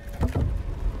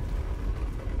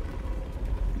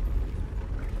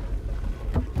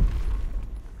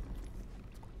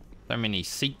 So many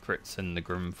secrets in the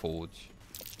Grymforge.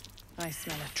 I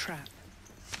smell a trap.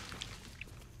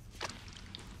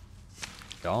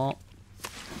 Got.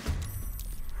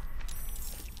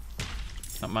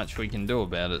 Not much we can do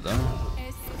about it though.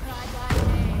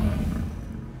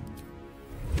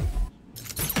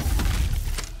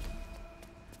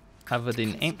 covered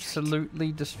in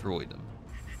absolutely destroy them.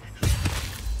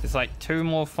 There's like 2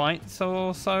 more fights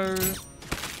or so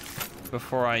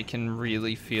before I can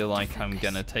really feel like I'm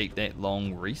gonna take that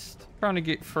long rest. Trying to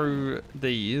get through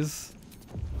these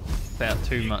without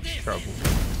too much trouble.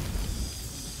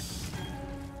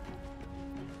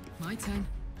 My turn.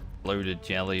 Loaded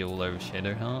jelly all over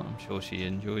Shadowheart. I'm sure she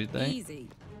enjoyed that. Easy.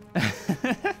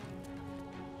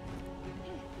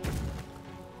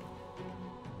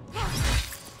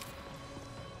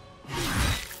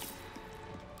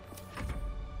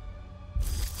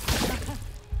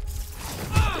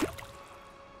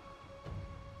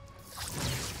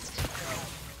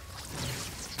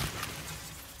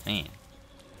 Man.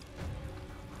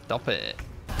 Stop it.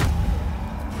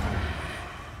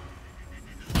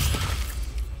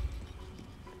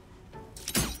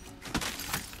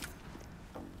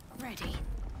 Ready.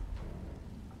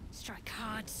 Strike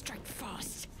hard, strike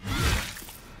fast.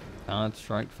 Hard,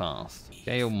 strike fast.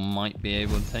 Gale might be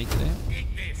able to take it out.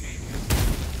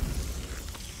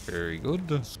 Very good.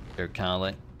 Go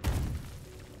Carly.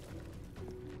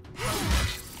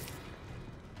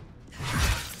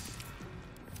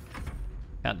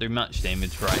 Can't do much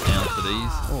damage right now to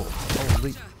these. Oh,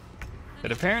 holy.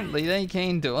 But apparently they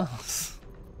came to us.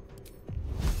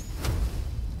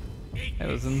 That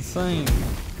was insane.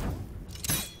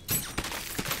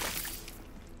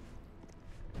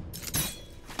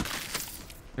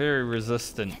 Very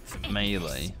resistant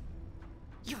melee.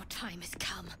 Your time has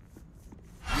come.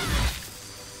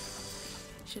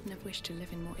 Shouldn't have wished to live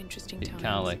in more interesting Pick times.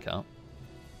 Karlek up.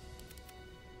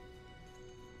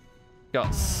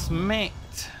 Got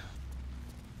smacked.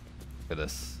 Look at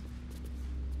this.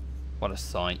 What a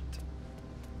sight.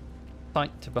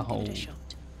 Sight to behold.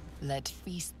 Let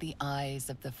feast the eyes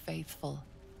of the faithful.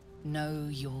 Know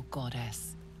your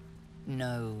goddess.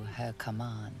 Know her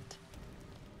command.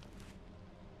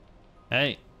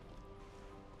 Hey.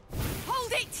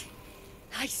 Hold it!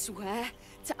 I swear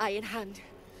to Iron Hand.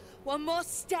 One more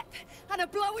step and a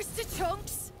blow us to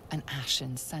chunks. An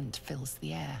ashen scent fills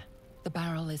the air. The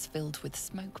barrel is filled with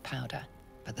smoke powder,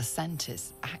 but the scent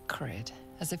is acrid,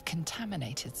 as if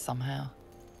contaminated somehow.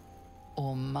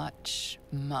 Or much,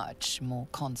 much more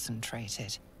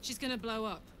concentrated. She's gonna blow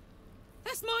up.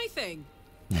 That's my thing.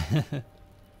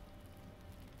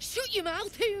 Shut your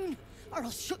mouth, Hoon, or I'll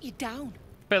shut you down.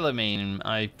 Philomene,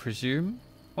 I presume?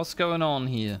 What's going on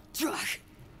here? Drug,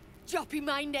 dropping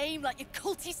my name like your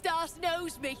cultist ass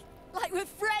knows me, like we're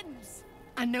friends.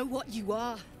 I know what you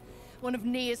are. One of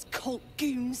Nere's cult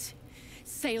goons.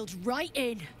 Sailed right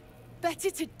in.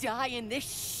 Better to die in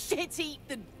this shit heap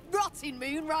than rot in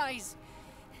Moonrise.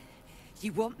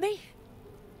 You want me?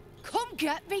 Come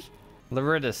get me.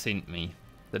 Loretta sent me.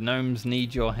 The gnomes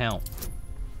need your help.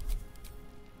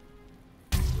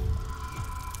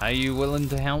 Are you willing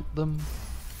to help them?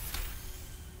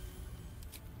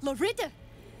 Loretta.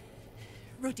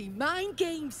 Ruddy mind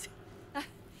games.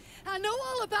 I know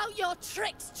all about your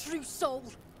tricks, true soul.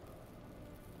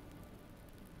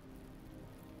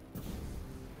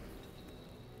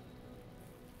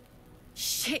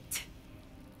 Shit.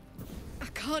 I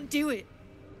can't do it.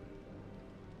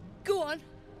 Go on.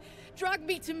 Drag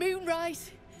me to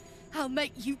Moonrise. I'll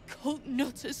make you cult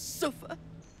nutters suffer.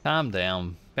 Calm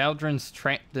down. Baldrin's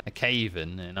trapped in a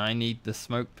cave-in and I need the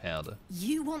smoke powder.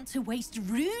 You want to waste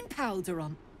rune powder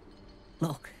on...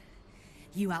 Look,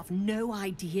 you have no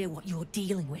idea what you're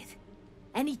dealing with.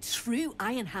 Any true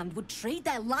Iron Hand would trade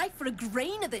their life for a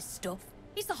grain of this stuff.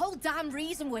 It's the whole damn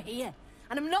reason we're here,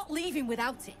 and I'm not leaving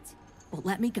without it. But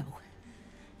let me go.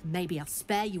 Maybe I'll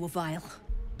spare you a vial.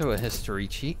 Do a history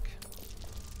check.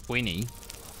 20.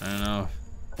 I don't know.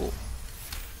 Oh.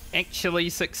 Actually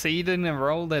succeeding a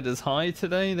roll that is high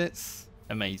today? That's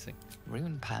amazing.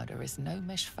 Rune powder is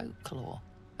gnomish folklore.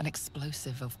 An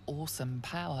explosive of awesome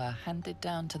power handed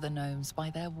down to the gnomes by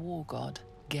their war god,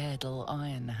 Gerdel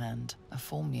Ironhand. A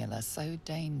formula so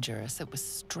dangerous it was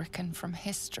stricken from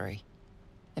history,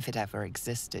 if it ever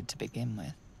existed to begin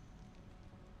with.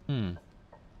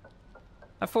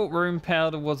 I thought rune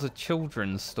powder was a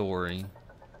children's story.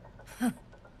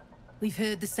 We've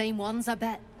heard the same ones, I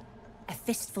bet. A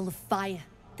fistful of fire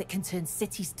that can turn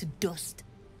cities to dust.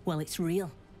 Well, it's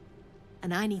real.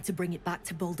 And I need to bring it back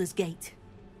to Baldur's Gate.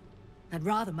 I'd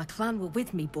rather my clan were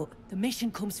with me, but the mission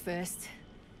comes first.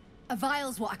 A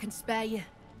vial's what I can spare you.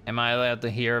 Am I allowed to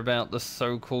hear about the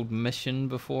so-called mission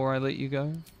before I let you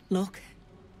go? Look,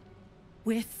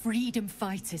 we're freedom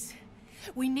fighters.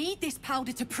 We need this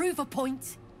powder to prove a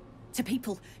point. To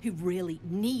people who really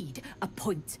need a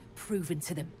point proven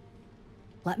to them.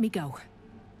 Let me go,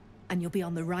 and you'll be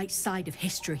on the right side of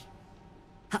history.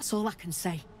 That's all I can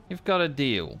say. You've got a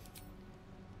deal.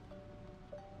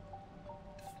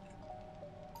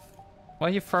 Why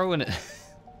are you throwing it?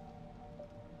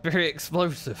 Very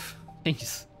explosive.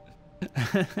 Jeez.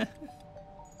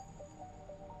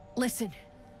 Listen,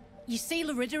 you see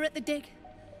Larida at the dig?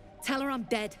 Tell her I'm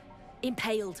dead,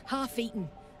 impaled, half-eaten.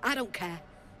 I don't care.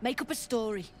 Make up a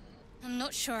story. I'm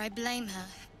not sure I blame her,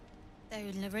 though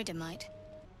Larida might.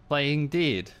 Playing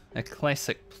dead. A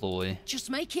classic ploy. Just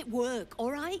make it work,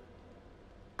 all right?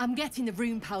 I'm getting the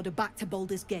rune powder back to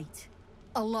Baldur's Gate.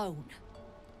 Alone.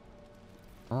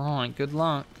 Alright, good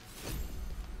luck.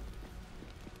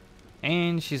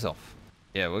 And she's off.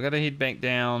 Yeah, we're gonna head back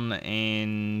down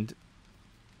and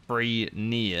free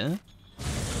Nere.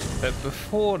 But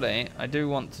before that, I do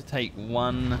want to take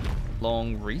one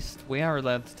long rest. We are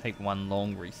allowed to take one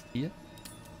long rest here.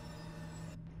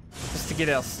 Just to get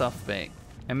our stuff back.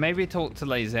 And maybe talk to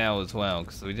Lae'zel as well,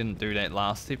 because we didn't do that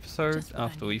last episode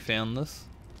after we found this.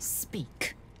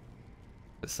 Speak.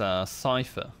 It's a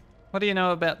cipher. What do you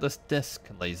know about this disc,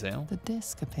 Lae'zel? The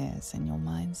disc appears in your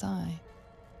mind's eye.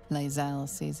 Lae'zel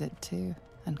sees it too,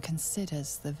 and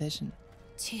considers the vision.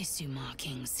 Tissue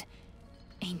markings.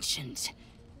 Ancient.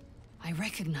 I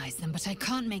recognize them, but I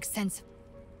can't make sense.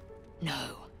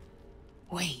 No.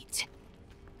 Wait.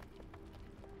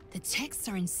 The texts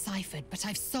are enciphered, but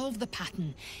I've solved the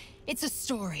pattern. It's a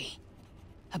story.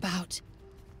 About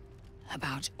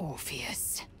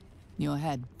Orpheus. Your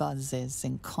head buzzes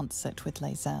in concert with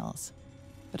Lae'zel's,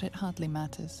 but it hardly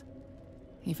matters.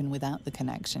 Even without the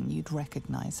connection, you'd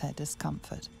recognize her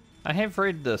discomfort. I have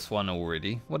read this one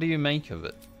already. What do you make of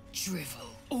it?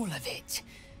 Drivel, all of it.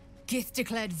 Gith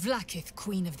declared Vlaakith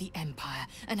queen of the Empire,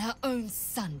 and her own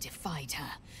son defied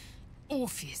her.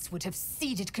 Orpheus would have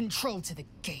ceded control to the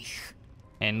Geich.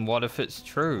 And what if it's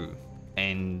true?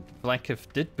 And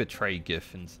Vlaakith did betray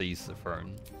Gith and seize the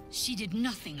throne? She did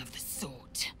nothing of the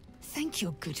sort. Thank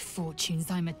your good fortunes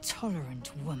I'm a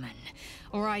tolerant woman,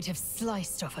 or I'd have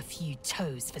sliced off a few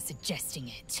toes for suggesting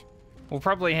it. We'll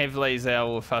probably have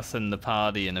Lae'zel with us in the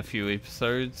party in a few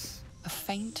episodes. A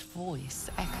faint voice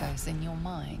echoes in your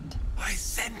mind. I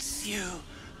sense you,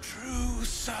 true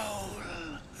soul.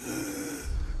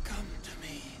 Come to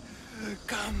me.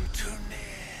 Come to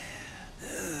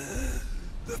Nere.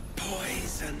 The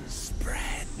poison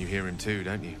spread. You hear him too,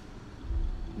 don't you?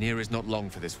 Nere is not long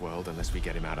for this world unless we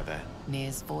get him out of there.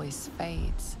 Nere's voice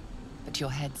fades, but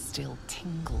your head still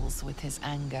tingles with his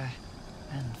anger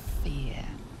and fear.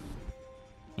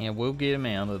 Yeah, we'll get him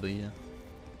out of there.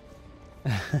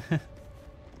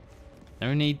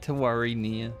 No need to worry,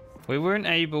 Nere. We weren't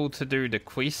able to do the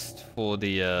quest for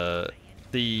the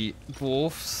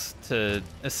dwarfs to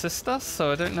assist us,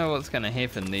 so I don't know what's going to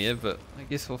happen there, but I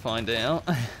guess we'll find out.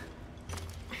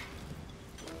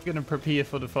 Gonna prepare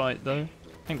for the fight, though.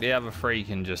 I think the other three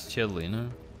can just chill, you know?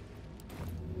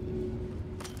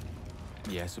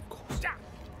 Yes, of course. Get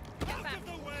back.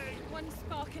 One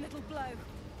spark and it'll blow.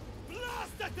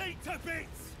 Blast the thing to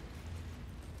bits!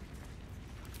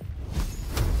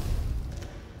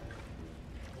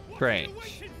 Great.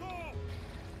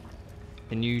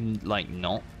 Can you, like,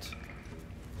 not?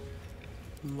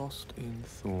 Lost in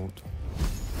thought.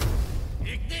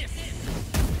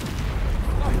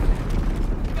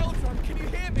 Baldur, can you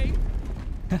hear me?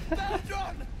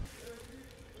 Baldur!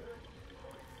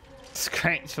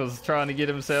 Scratch was trying to get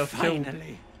himself killed.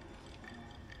 Finally.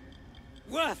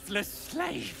 Worthless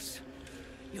slaves.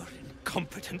 Your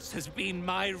incompetence has been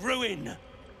my ruin.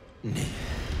 Nere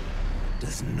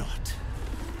does not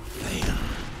fail.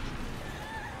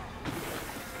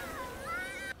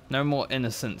 No more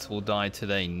innocents will die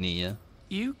today, Nere.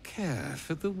 You care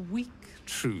for the weak,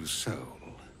 true soul.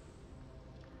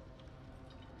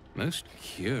 Most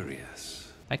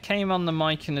curious. I came on the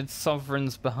Myconid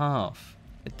sovereign's behalf.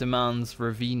 It demands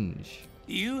revenge.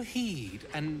 You heed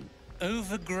an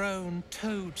overgrown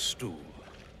toadstool,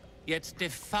 yet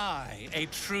defy a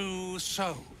true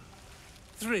soul.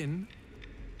 Thryn,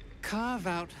 carve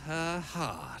out her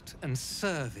heart and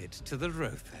serve it to the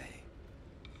Rothe.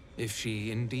 If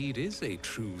she indeed is a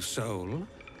true soul,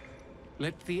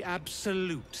 let the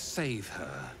Absolute save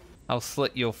her. I'll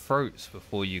slit your throats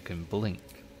before you can blink.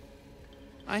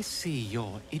 I see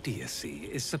your idiocy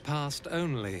is surpassed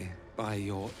only by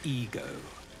your ego.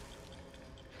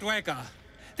 Dwega,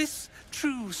 this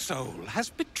true soul has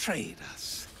betrayed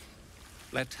us.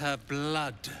 Let her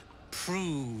blood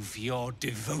prove your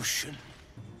devotion.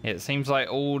 Yeah, it seems like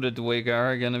all the Dwega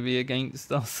are going to be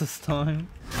against us this time.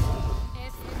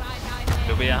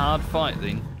 It'll be a hard fight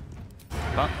then.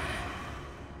 But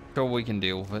sure we can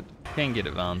deal with it. Can get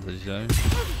advantage though.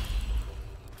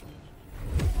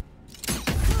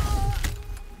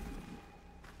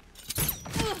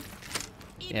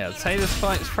 Yeah, I'd say this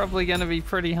fight's probably going to be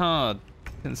pretty hard.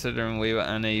 Considering we were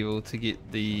unable to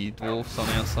get the dwarfs on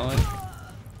our side.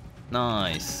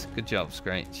 Nice. Good job,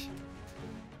 Scratch.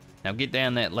 Now get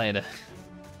down that ladder.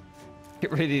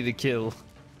 Get ready to kill.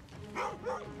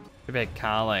 What about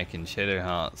Karlach and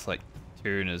Shadowheart's like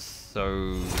turn is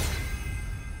so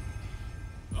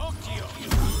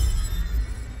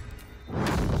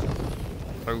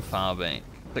far back.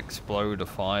 Explode a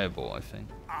fireball, I think.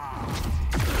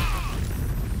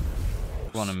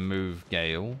 Want to move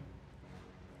Gale.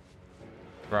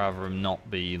 Rather him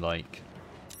not be like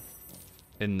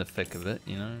in the thick of it,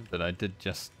 you know, but I did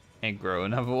just aggro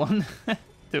another one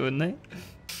doing that.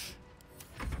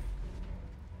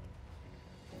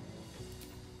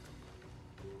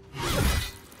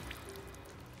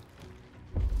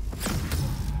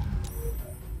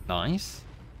 Nice.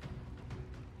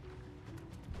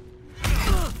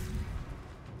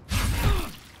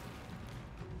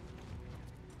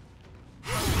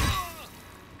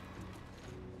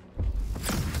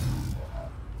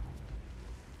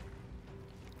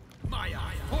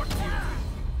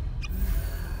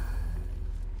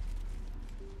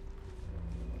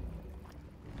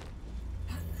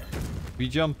 Be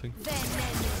jumping.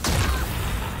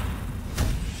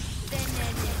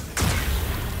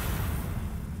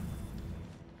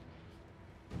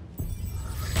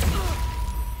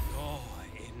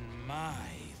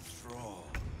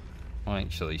 Well,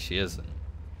 actually, she isn't.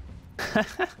 Alright,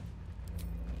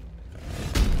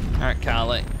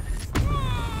 Karlach.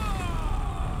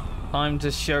 Time to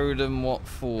show them what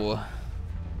for.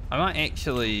 I might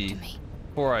actually,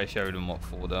 before I show them what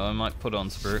for though, I might put on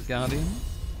Spirit Guardian.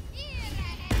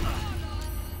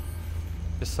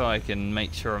 Just so I can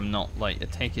make sure I'm not like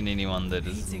attacking anyone that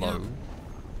is low.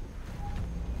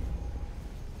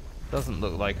 Doesn't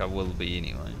look like I will be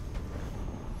anyway.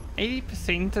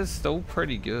 80% is still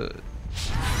pretty good.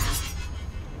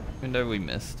 Even though we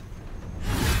missed.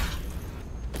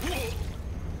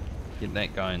 Get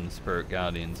that guy in the Spirit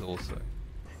Guardians also.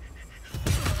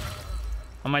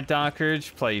 On my Dark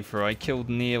Urge playthrough, I killed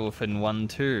Nere within one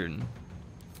turn.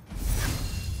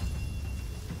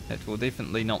 That will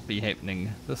definitely not be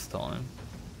happening this time.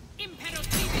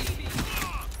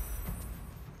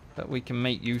 But we can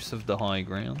make use of the high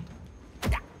ground.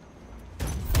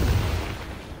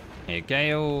 Yeah,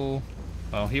 Gale...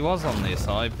 Well, he was on their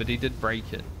side, but he did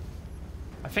break it.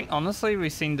 I think, honestly, we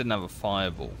send another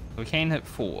fireball. We can hit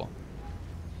 4.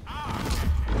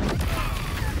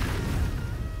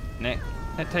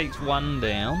 That takes 1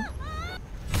 down.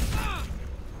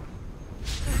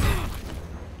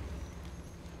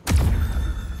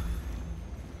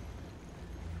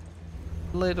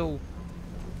 Little...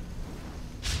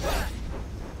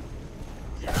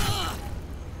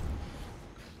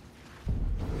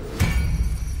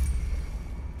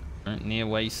 Right, Nere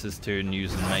wastes his turn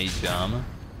using mage armor.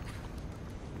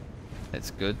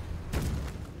 That's good.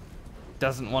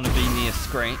 Doesn't want to be near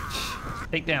Scratch.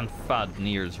 Take down Fud.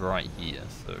 Nere's right here,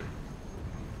 so...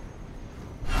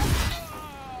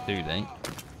 Do that.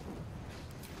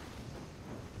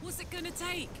 What's it gonna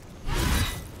take?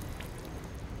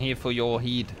 Here for your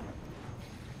head.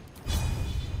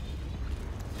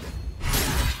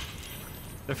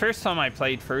 The first time I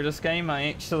played through this game, I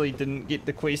actually didn't get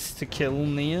the quest to kill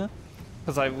Nere,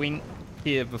 because I went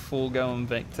here before going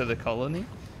back to the colony.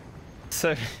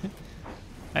 So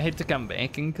I had to come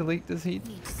back and collect his head.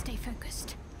 Need to stay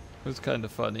focused. It was kind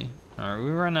of funny. Alright,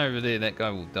 we run over there, that guy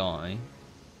will die.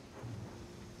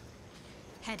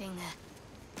 Heading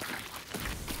there.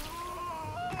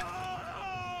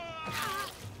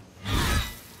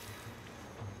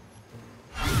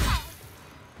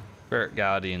 Spirit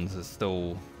Guardians are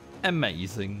still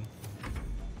amazing.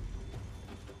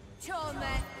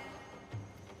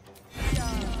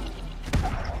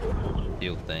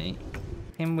 Deal thing.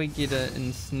 Can we get an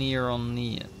ensnare on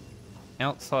Nere?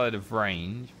 Outside of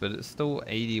range, but it's still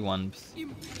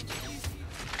 81%.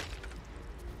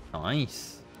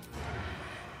 Nice.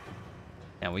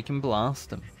 Now we can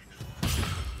blast him.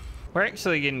 We're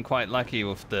actually getting quite lucky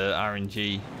with the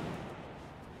RNG.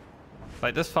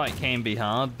 Like, this fight can be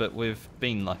hard, but we've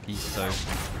been lucky, so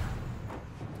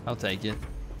I'll take it.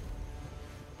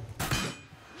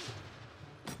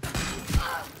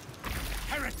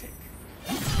 Heretic!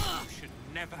 You should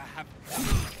never have...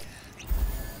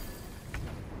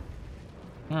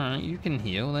 Alright, you can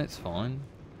heal, that's fine.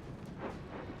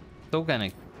 Still gonna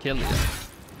kill you.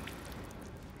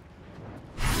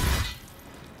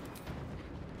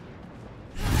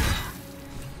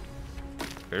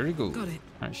 Very good. Got it.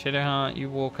 Alright, Shadowheart, you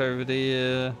walk over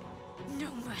there. No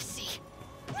mercy.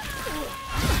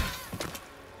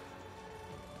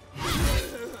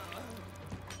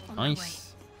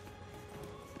 Nice.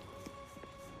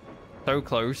 So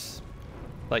close.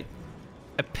 Like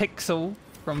a pixel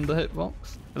from the hitbox.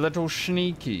 A little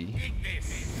sneaky.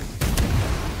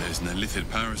 There's an elithid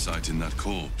parasite in that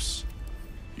corpse.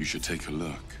 You should take a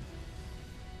look.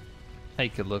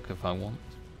 Take a look if I want.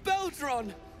 Baldur!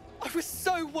 I was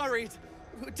so worried.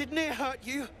 Did Nere hurt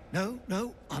you? No,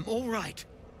 I'm all right.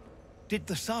 Did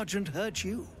the sergeant hurt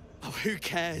you? Oh, who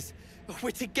cares?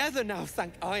 We're together now,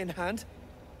 thank Iron Hand.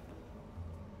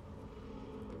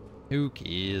 Who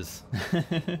cares?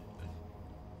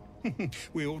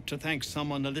 We ought to thank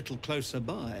someone a little closer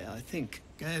by, I think.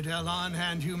 Gaedel Iron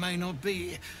Hand you may not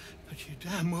be, but you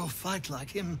damn well fight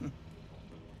like him.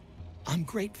 I'm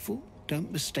grateful,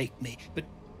 don't mistake me, but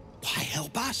why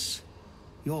help us?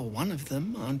 You're one of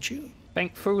them, aren't you?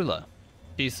 Thankfula.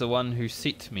 She's the one who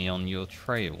set me on your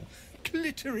trail.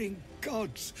 Glittering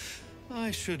gods.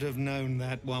 I should have known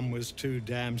that one was too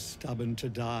damn stubborn to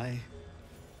die.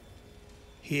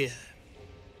 Here.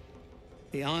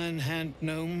 The Iron Hand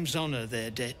gnomes honor their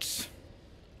debts.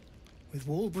 With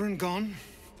Wulbren gone,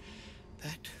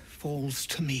 that falls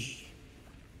to me.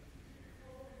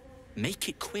 Make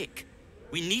it quick.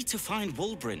 We need to find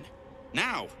Wulbren.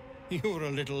 Now. You're a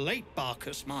little late,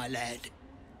 Barcus, my lad.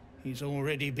 He's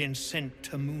already been sent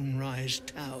to Moonrise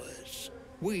Towers.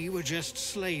 We were just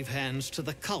slave hands to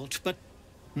the cult, but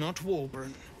not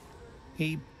Wulbren.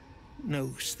 He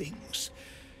knows things.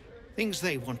 Things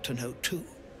they want to know, too.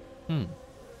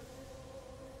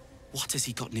 What has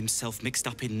he gotten himself mixed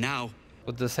up in now?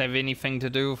 Would this have anything to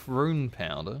do with rune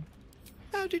powder?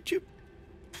 How did you...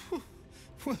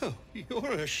 Well,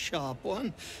 you're a sharp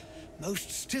one.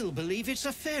 Most still believe it's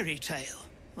a fairy tale.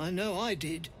 I know I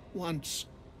did, once.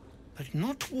 But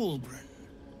not Wulbren.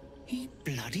 He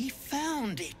bloody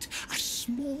found it. A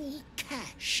small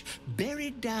cache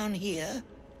buried down here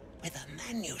with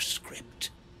a manuscript.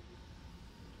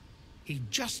 He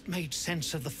just made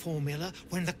sense of the formula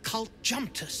when the cult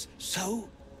jumped us, so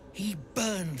he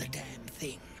burned the damn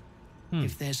thing.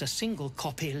 If there's a single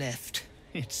copy left,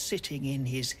 it's sitting in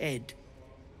his head.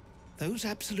 Those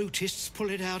absolutists pull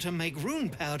it out and make rune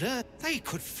powder, they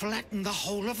could flatten the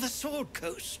whole of the Sword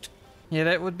Coast. Yeah,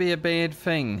 that would be a bad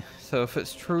thing. So if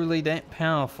it's truly that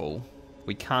powerful,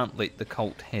 we can't let the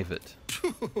cult have it.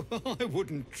 I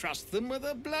wouldn't trust them with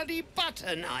a bloody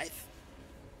butter knife.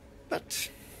 But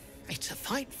it's a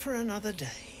fight for another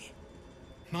day.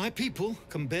 My people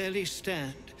can barely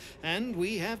stand, and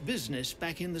we have business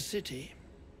back in the city.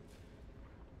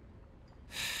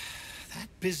 That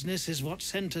business is what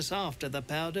sent us after the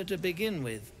powder to begin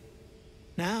with.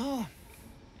 Now,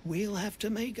 we'll have to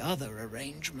make other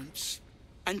arrangements.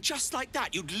 And just like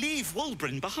that, you'd leave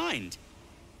Wulbren behind.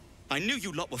 I knew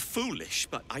you lot were foolish,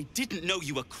 but I didn't know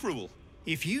you were cruel.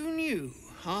 If you knew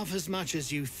half as much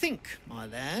as you think, my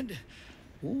lad,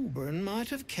 Wulbren might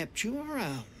have kept you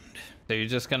around. So you're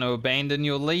just going to abandon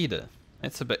your leader?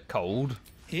 That's a bit cold.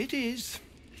 It is.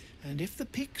 And if the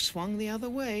pick swung the other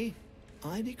way,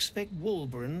 I'd expect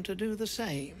Wulbren to do the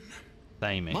same.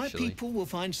 Same, actually. My people will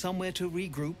find somewhere to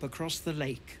regroup across the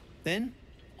lake. Then,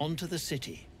 on to the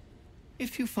city.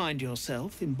 If you find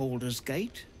yourself in Baldur's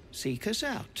Gate, seek us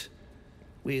out.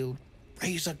 We'll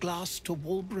raise a glass to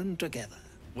Wulbren together.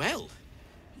 Well,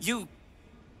 you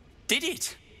did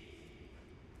it.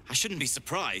 I shouldn't be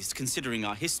surprised, considering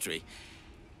our history.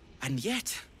 And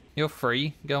yet... You're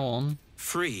free. Go on.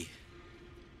 Free?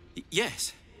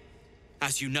 Yes.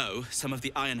 As you know, some of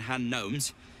the Iron Hand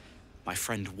gnomes, my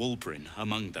friend Wulbren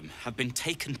among them, have been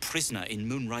taken prisoner in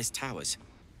Moonrise Towers.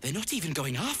 They're not even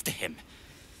going after him.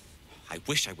 I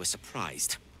wish I were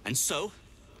surprised. And so,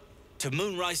 to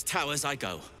Moonrise Towers I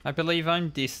go. I believe I'm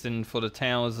destined for the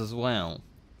towers as well.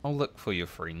 I'll look for your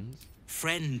friends.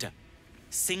 Friend.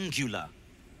 Singular.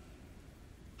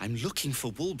 I'm looking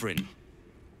for Wulbren.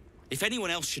 If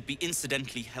anyone else should be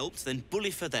incidentally helped, then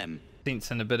bully for them.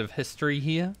 Sensing a bit of history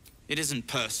here? It isn't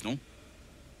personal.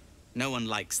 No one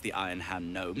likes the Iron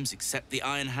Hand gnomes except the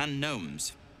Iron Hand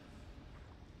gnomes.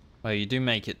 Well, you do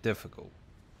make it difficult.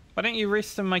 Why don't you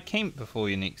rest in my camp before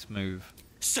your next move?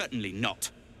 Certainly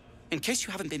not. In case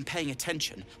you haven't been paying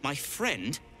attention, my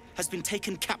friend has been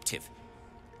taken captive.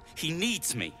 He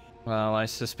needs me. Well, I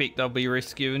suspect I'll be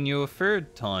rescuing you a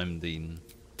third time then.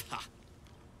 Ha!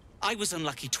 I was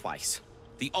unlucky twice.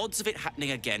 The odds of it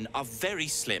happening again are very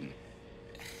slim.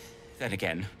 Then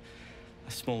again,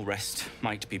 a small rest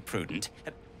might be prudent.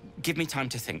 Give me time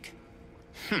to think.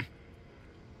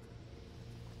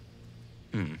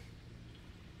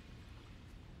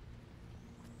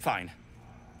 Fine.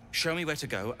 Show me where to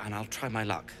go, and I'll try my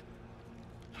luck.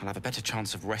 I'll have a better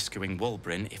chance of rescuing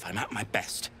Wulbren if I'm at my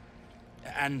best.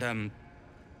 And,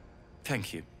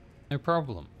 thank you. No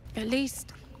problem. At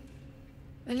least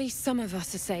At least some of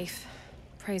us are safe.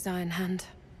 Praise Iron Hand.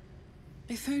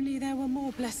 If only there were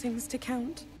more blessings to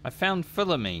count. I found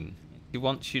Philomene. He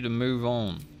wants you to move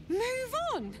on. Move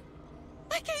on?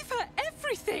 I gave her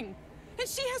everything! And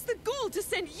she has the gall to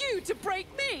send you to break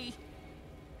me!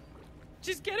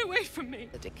 Just get away from me!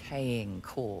 The decaying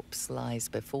corpse lies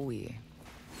before you.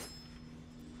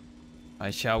 I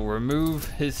shall remove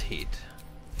his head.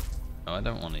 Oh, I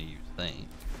don't want to use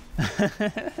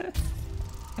that.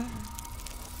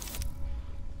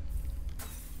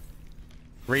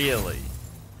 Really?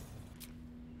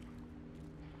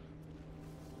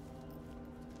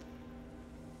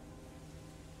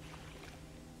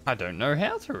 I don't know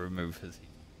how to remove his head.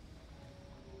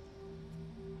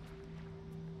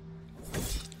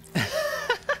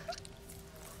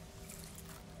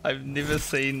 I've never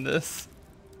seen this.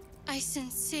 I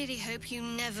sincerely hope you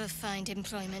never find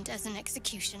employment as an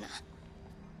executioner.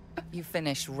 You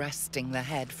finish wresting the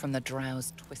head from the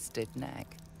drow's twisted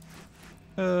neck.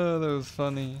 Oh, that was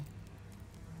funny.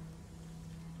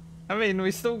 I mean,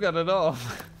 we still got it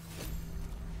off.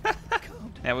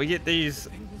 Now we get these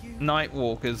Night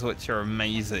Walkers, which are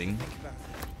amazing.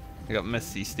 They got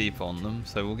Misty Step on them,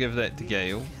 so we'll give that to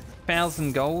Gale.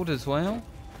 1,000 gold as well.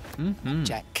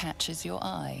 Jack catches your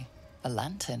eye. A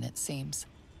lantern, it seems.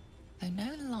 Though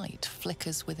no light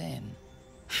flickers within.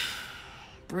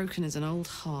 Broken as an old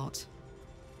heart.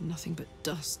 Nothing but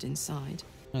dust inside.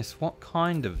 Yes, what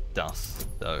kind of dust,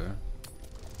 though?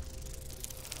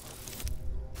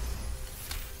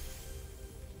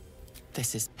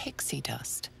 This is pixie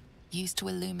dust, used to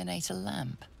illuminate a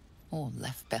lamp, or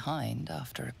left behind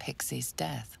after a pixie's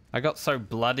death. I got so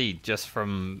bloodied just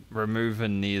from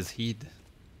removing Nere's head.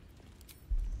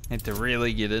 Had to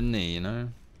really get in there, you know?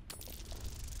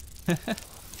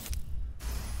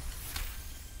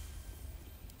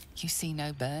 You see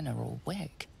no burner or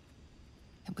wick.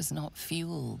 It was not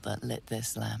fuel that lit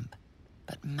this lamp,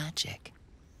 but magic.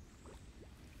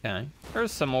 Okay,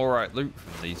 there's some alright loot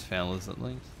from these fellas at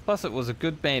least. Plus it was a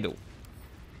good battle.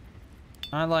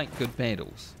 I like good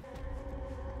battles.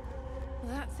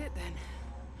 Well, that's it then.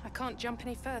 I can't jump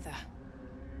any further.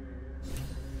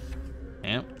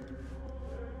 Yep.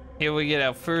 Here we get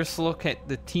our first look at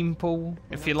the temple.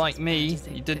 If you're like me,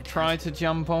 you did try to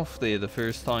jump off there the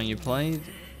first time you played.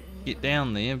 Get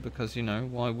down there because, you know,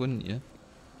 why wouldn't you?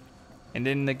 And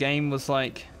then the game was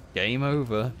like, game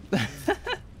over.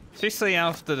 Especially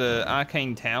after the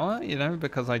Arcane Tower, you know,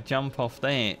 because I jump off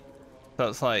that. So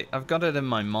it's like, I've got it in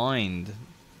my mind,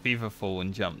 Featherfall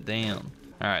and jump down.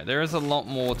 Alright, there is a lot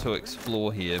more to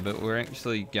explore here, but we're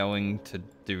actually going to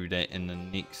do that in the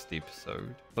next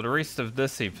episode. For the rest of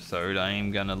this episode, I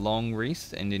am going to long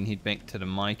rest and then head back to the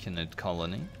Myconid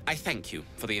colony. I thank you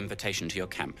for the invitation to your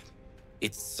camp.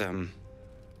 It's,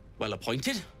 well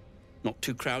appointed, not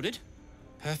too crowded,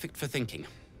 perfect for thinking.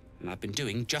 And I've been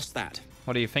doing just that.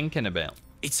 What are you thinking about?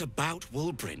 It's about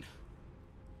Wulbren.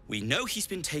 We know he's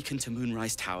been taken to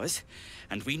Moonrise Towers,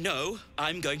 and we know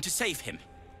I'm going to save him.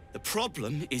 The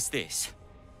problem is this.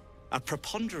 A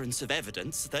preponderance of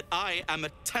evidence that I am a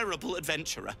terrible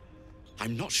adventurer.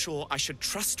 I'm not sure I should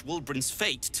trust Wulbren's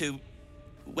fate to,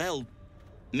 well,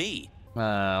 me.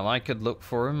 Well, I could look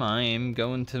for him. I am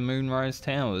going to Moonrise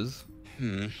Towers.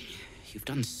 You've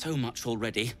done so much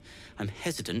already. I'm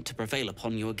hesitant to prevail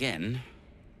upon you again.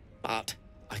 But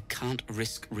I can't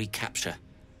risk recapture.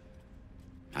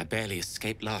 I barely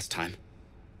escaped last time.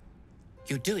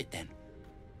 You'd do it then.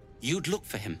 You'd look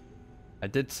for him. I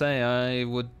did say I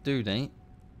would do that.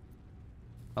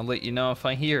 I'll let you know if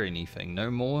I hear anything. No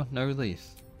more, no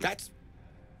less. That's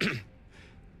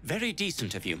very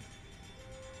decent of you.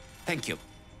 Thank you.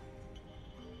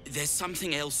 There's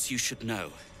something else you should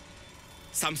know.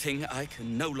 Something I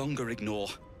can no longer ignore.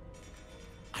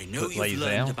 I know you've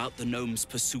learned about the gnome's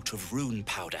pursuit of rune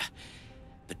powder,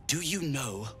 but do you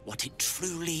know what it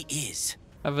truly is?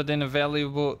 Other than a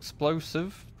valuable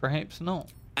explosive, perhaps not.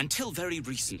 Until very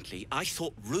recently, I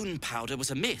thought rune powder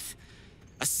was a myth.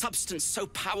 A substance so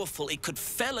powerful it could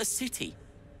fell a city.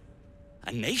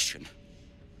 A nation.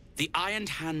 The Iron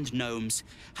Hand gnomes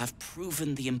have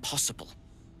proven the impossible.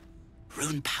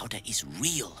 Rune powder is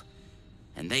real,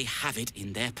 and they have it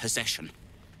in their possession.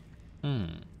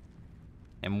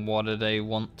 And what do they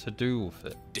want to do with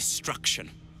it?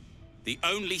 Destruction. The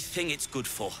only thing it's good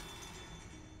for.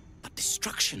 But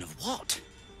destruction of what?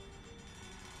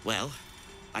 Well,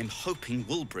 I'm hoping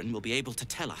Wulbren will be able to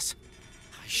tell us.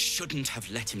 I shouldn't have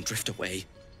let him drift away.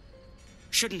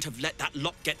 Shouldn't have let that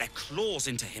lot get their claws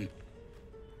into him.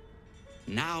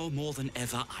 Now more than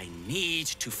ever, I need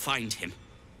to find him.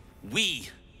 We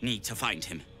need to find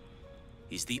him.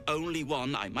 He's the only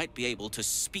one I might be able to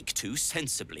speak to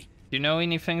sensibly. Do you know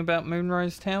anything about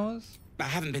Moonrise Towers? I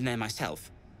haven't been there myself.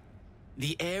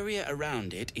 The area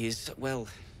around it is, well,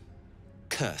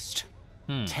 cursed.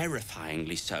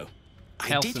 Terrifyingly so.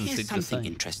 I did hear something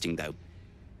interesting, though.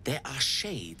 There are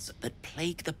shades that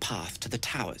plague the path to the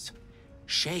towers.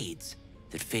 Shades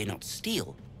that fear not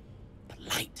steel, but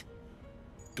light.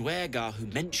 Dwergar, who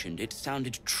mentioned it,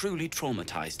 sounded truly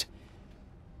traumatized.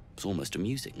 It was almost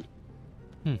amusing.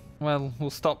 Well, we'll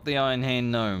stop the Iron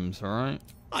Hand gnomes, alright?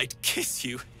 I'd kiss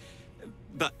you,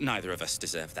 but neither of us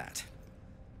deserve that.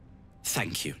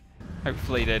 Thank you.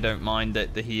 Hopefully they don't mind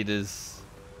that the head is,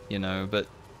 you know, but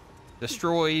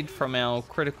destroyed from our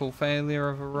critical failure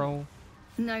of a roll.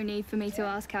 No need for me to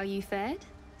ask how you fared.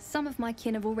 Some of my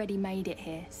kin have already made it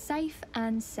here, safe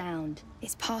and sound.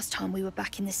 It's past time we were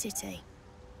back in the city.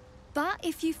 But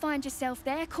if you find yourself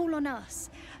there, call on us.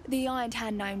 The Iron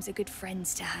Hand gnomes are good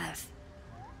friends to have.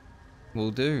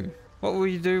 Will do. What will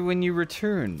you do when you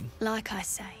return? Like I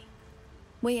say,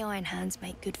 we Iron Hands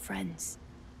make good friends.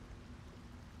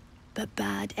 But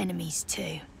bad enemies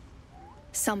too.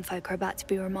 Some folk are about to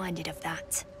be reminded of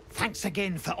that. Thanks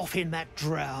again for offing that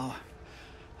drow.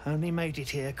 Only made it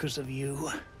here because of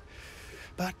you.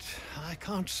 But I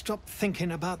can't stop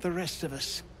thinking about the rest of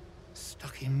us.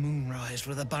 Stuck in Moonrise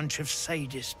with a bunch of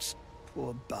sadists.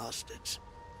 Poor bastards.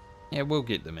 Yeah, we'll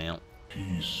get them out.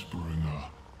 Peacebringer,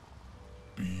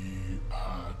 be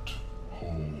at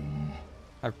home.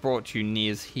 I've brought you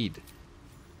Nere's head.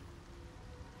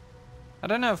 I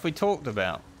don't know if we talked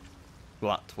about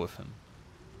Glut with him.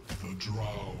 The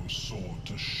drow sought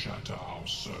to shatter our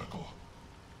circle.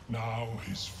 Now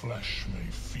his flesh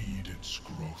may feed its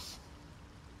growth.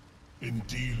 In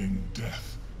dealing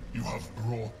death, you have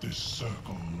brought this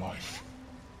circle life,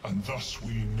 and thus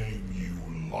we name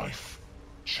you Life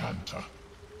Chanter.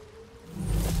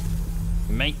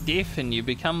 You make death and you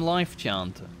become Life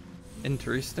Chanter.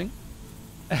 Interesting.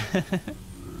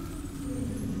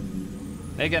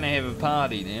 They're gonna have a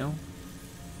party now.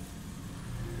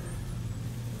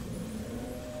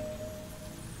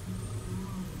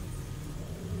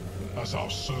 As our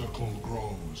circle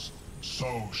grows,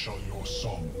 so shall your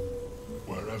song.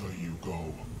 Wherever you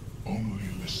go, only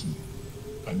listen,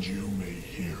 and you may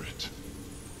hear it.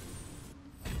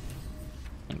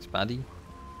 Thanks, buddy.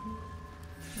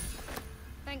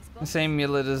 Thanks, boss. This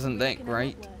amulet isn't that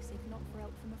great.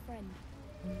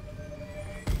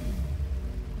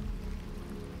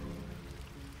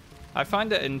 I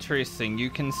find it interesting. You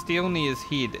can steal Nere's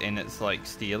head and it's like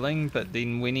stealing, but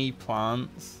then when he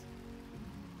plants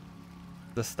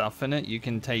the stuff in it, you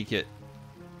can take it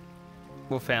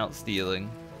without stealing.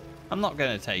 I'm not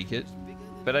gonna take it,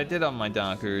 but I did on my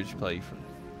Dark Urge playthrough.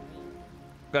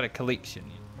 Got a collection.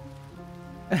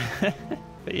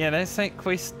 But yeah, that's that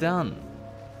quest done.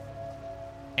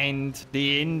 And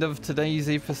the end of today's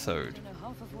episode.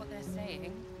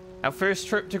 Our first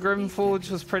trip to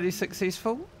Grymforge was pretty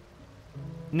successful.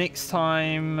 Next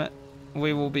time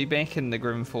we will be back in the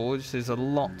Grymforge. There's a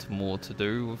lot more to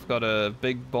do. We've got a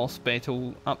big boss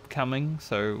battle upcoming,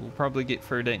 so we'll probably get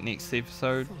through that next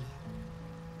episode.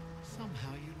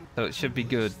 So it should be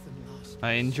good.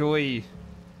 I enjoy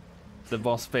the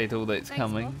boss battle that's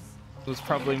coming. It was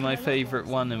probably my favourite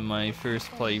one in my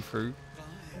first playthrough.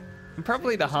 And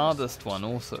probably the hardest one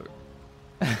also.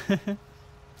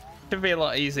 Should be a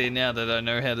lot easier now that I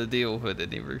know how to deal with it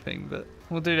and everything, but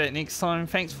we'll do that next time.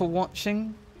 Thanks for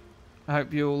watching. I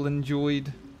hope you all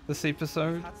enjoyed this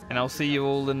episode, and I'll see you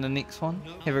all in the next one.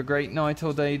 Have a great night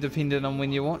or day depending on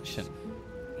when you're watching.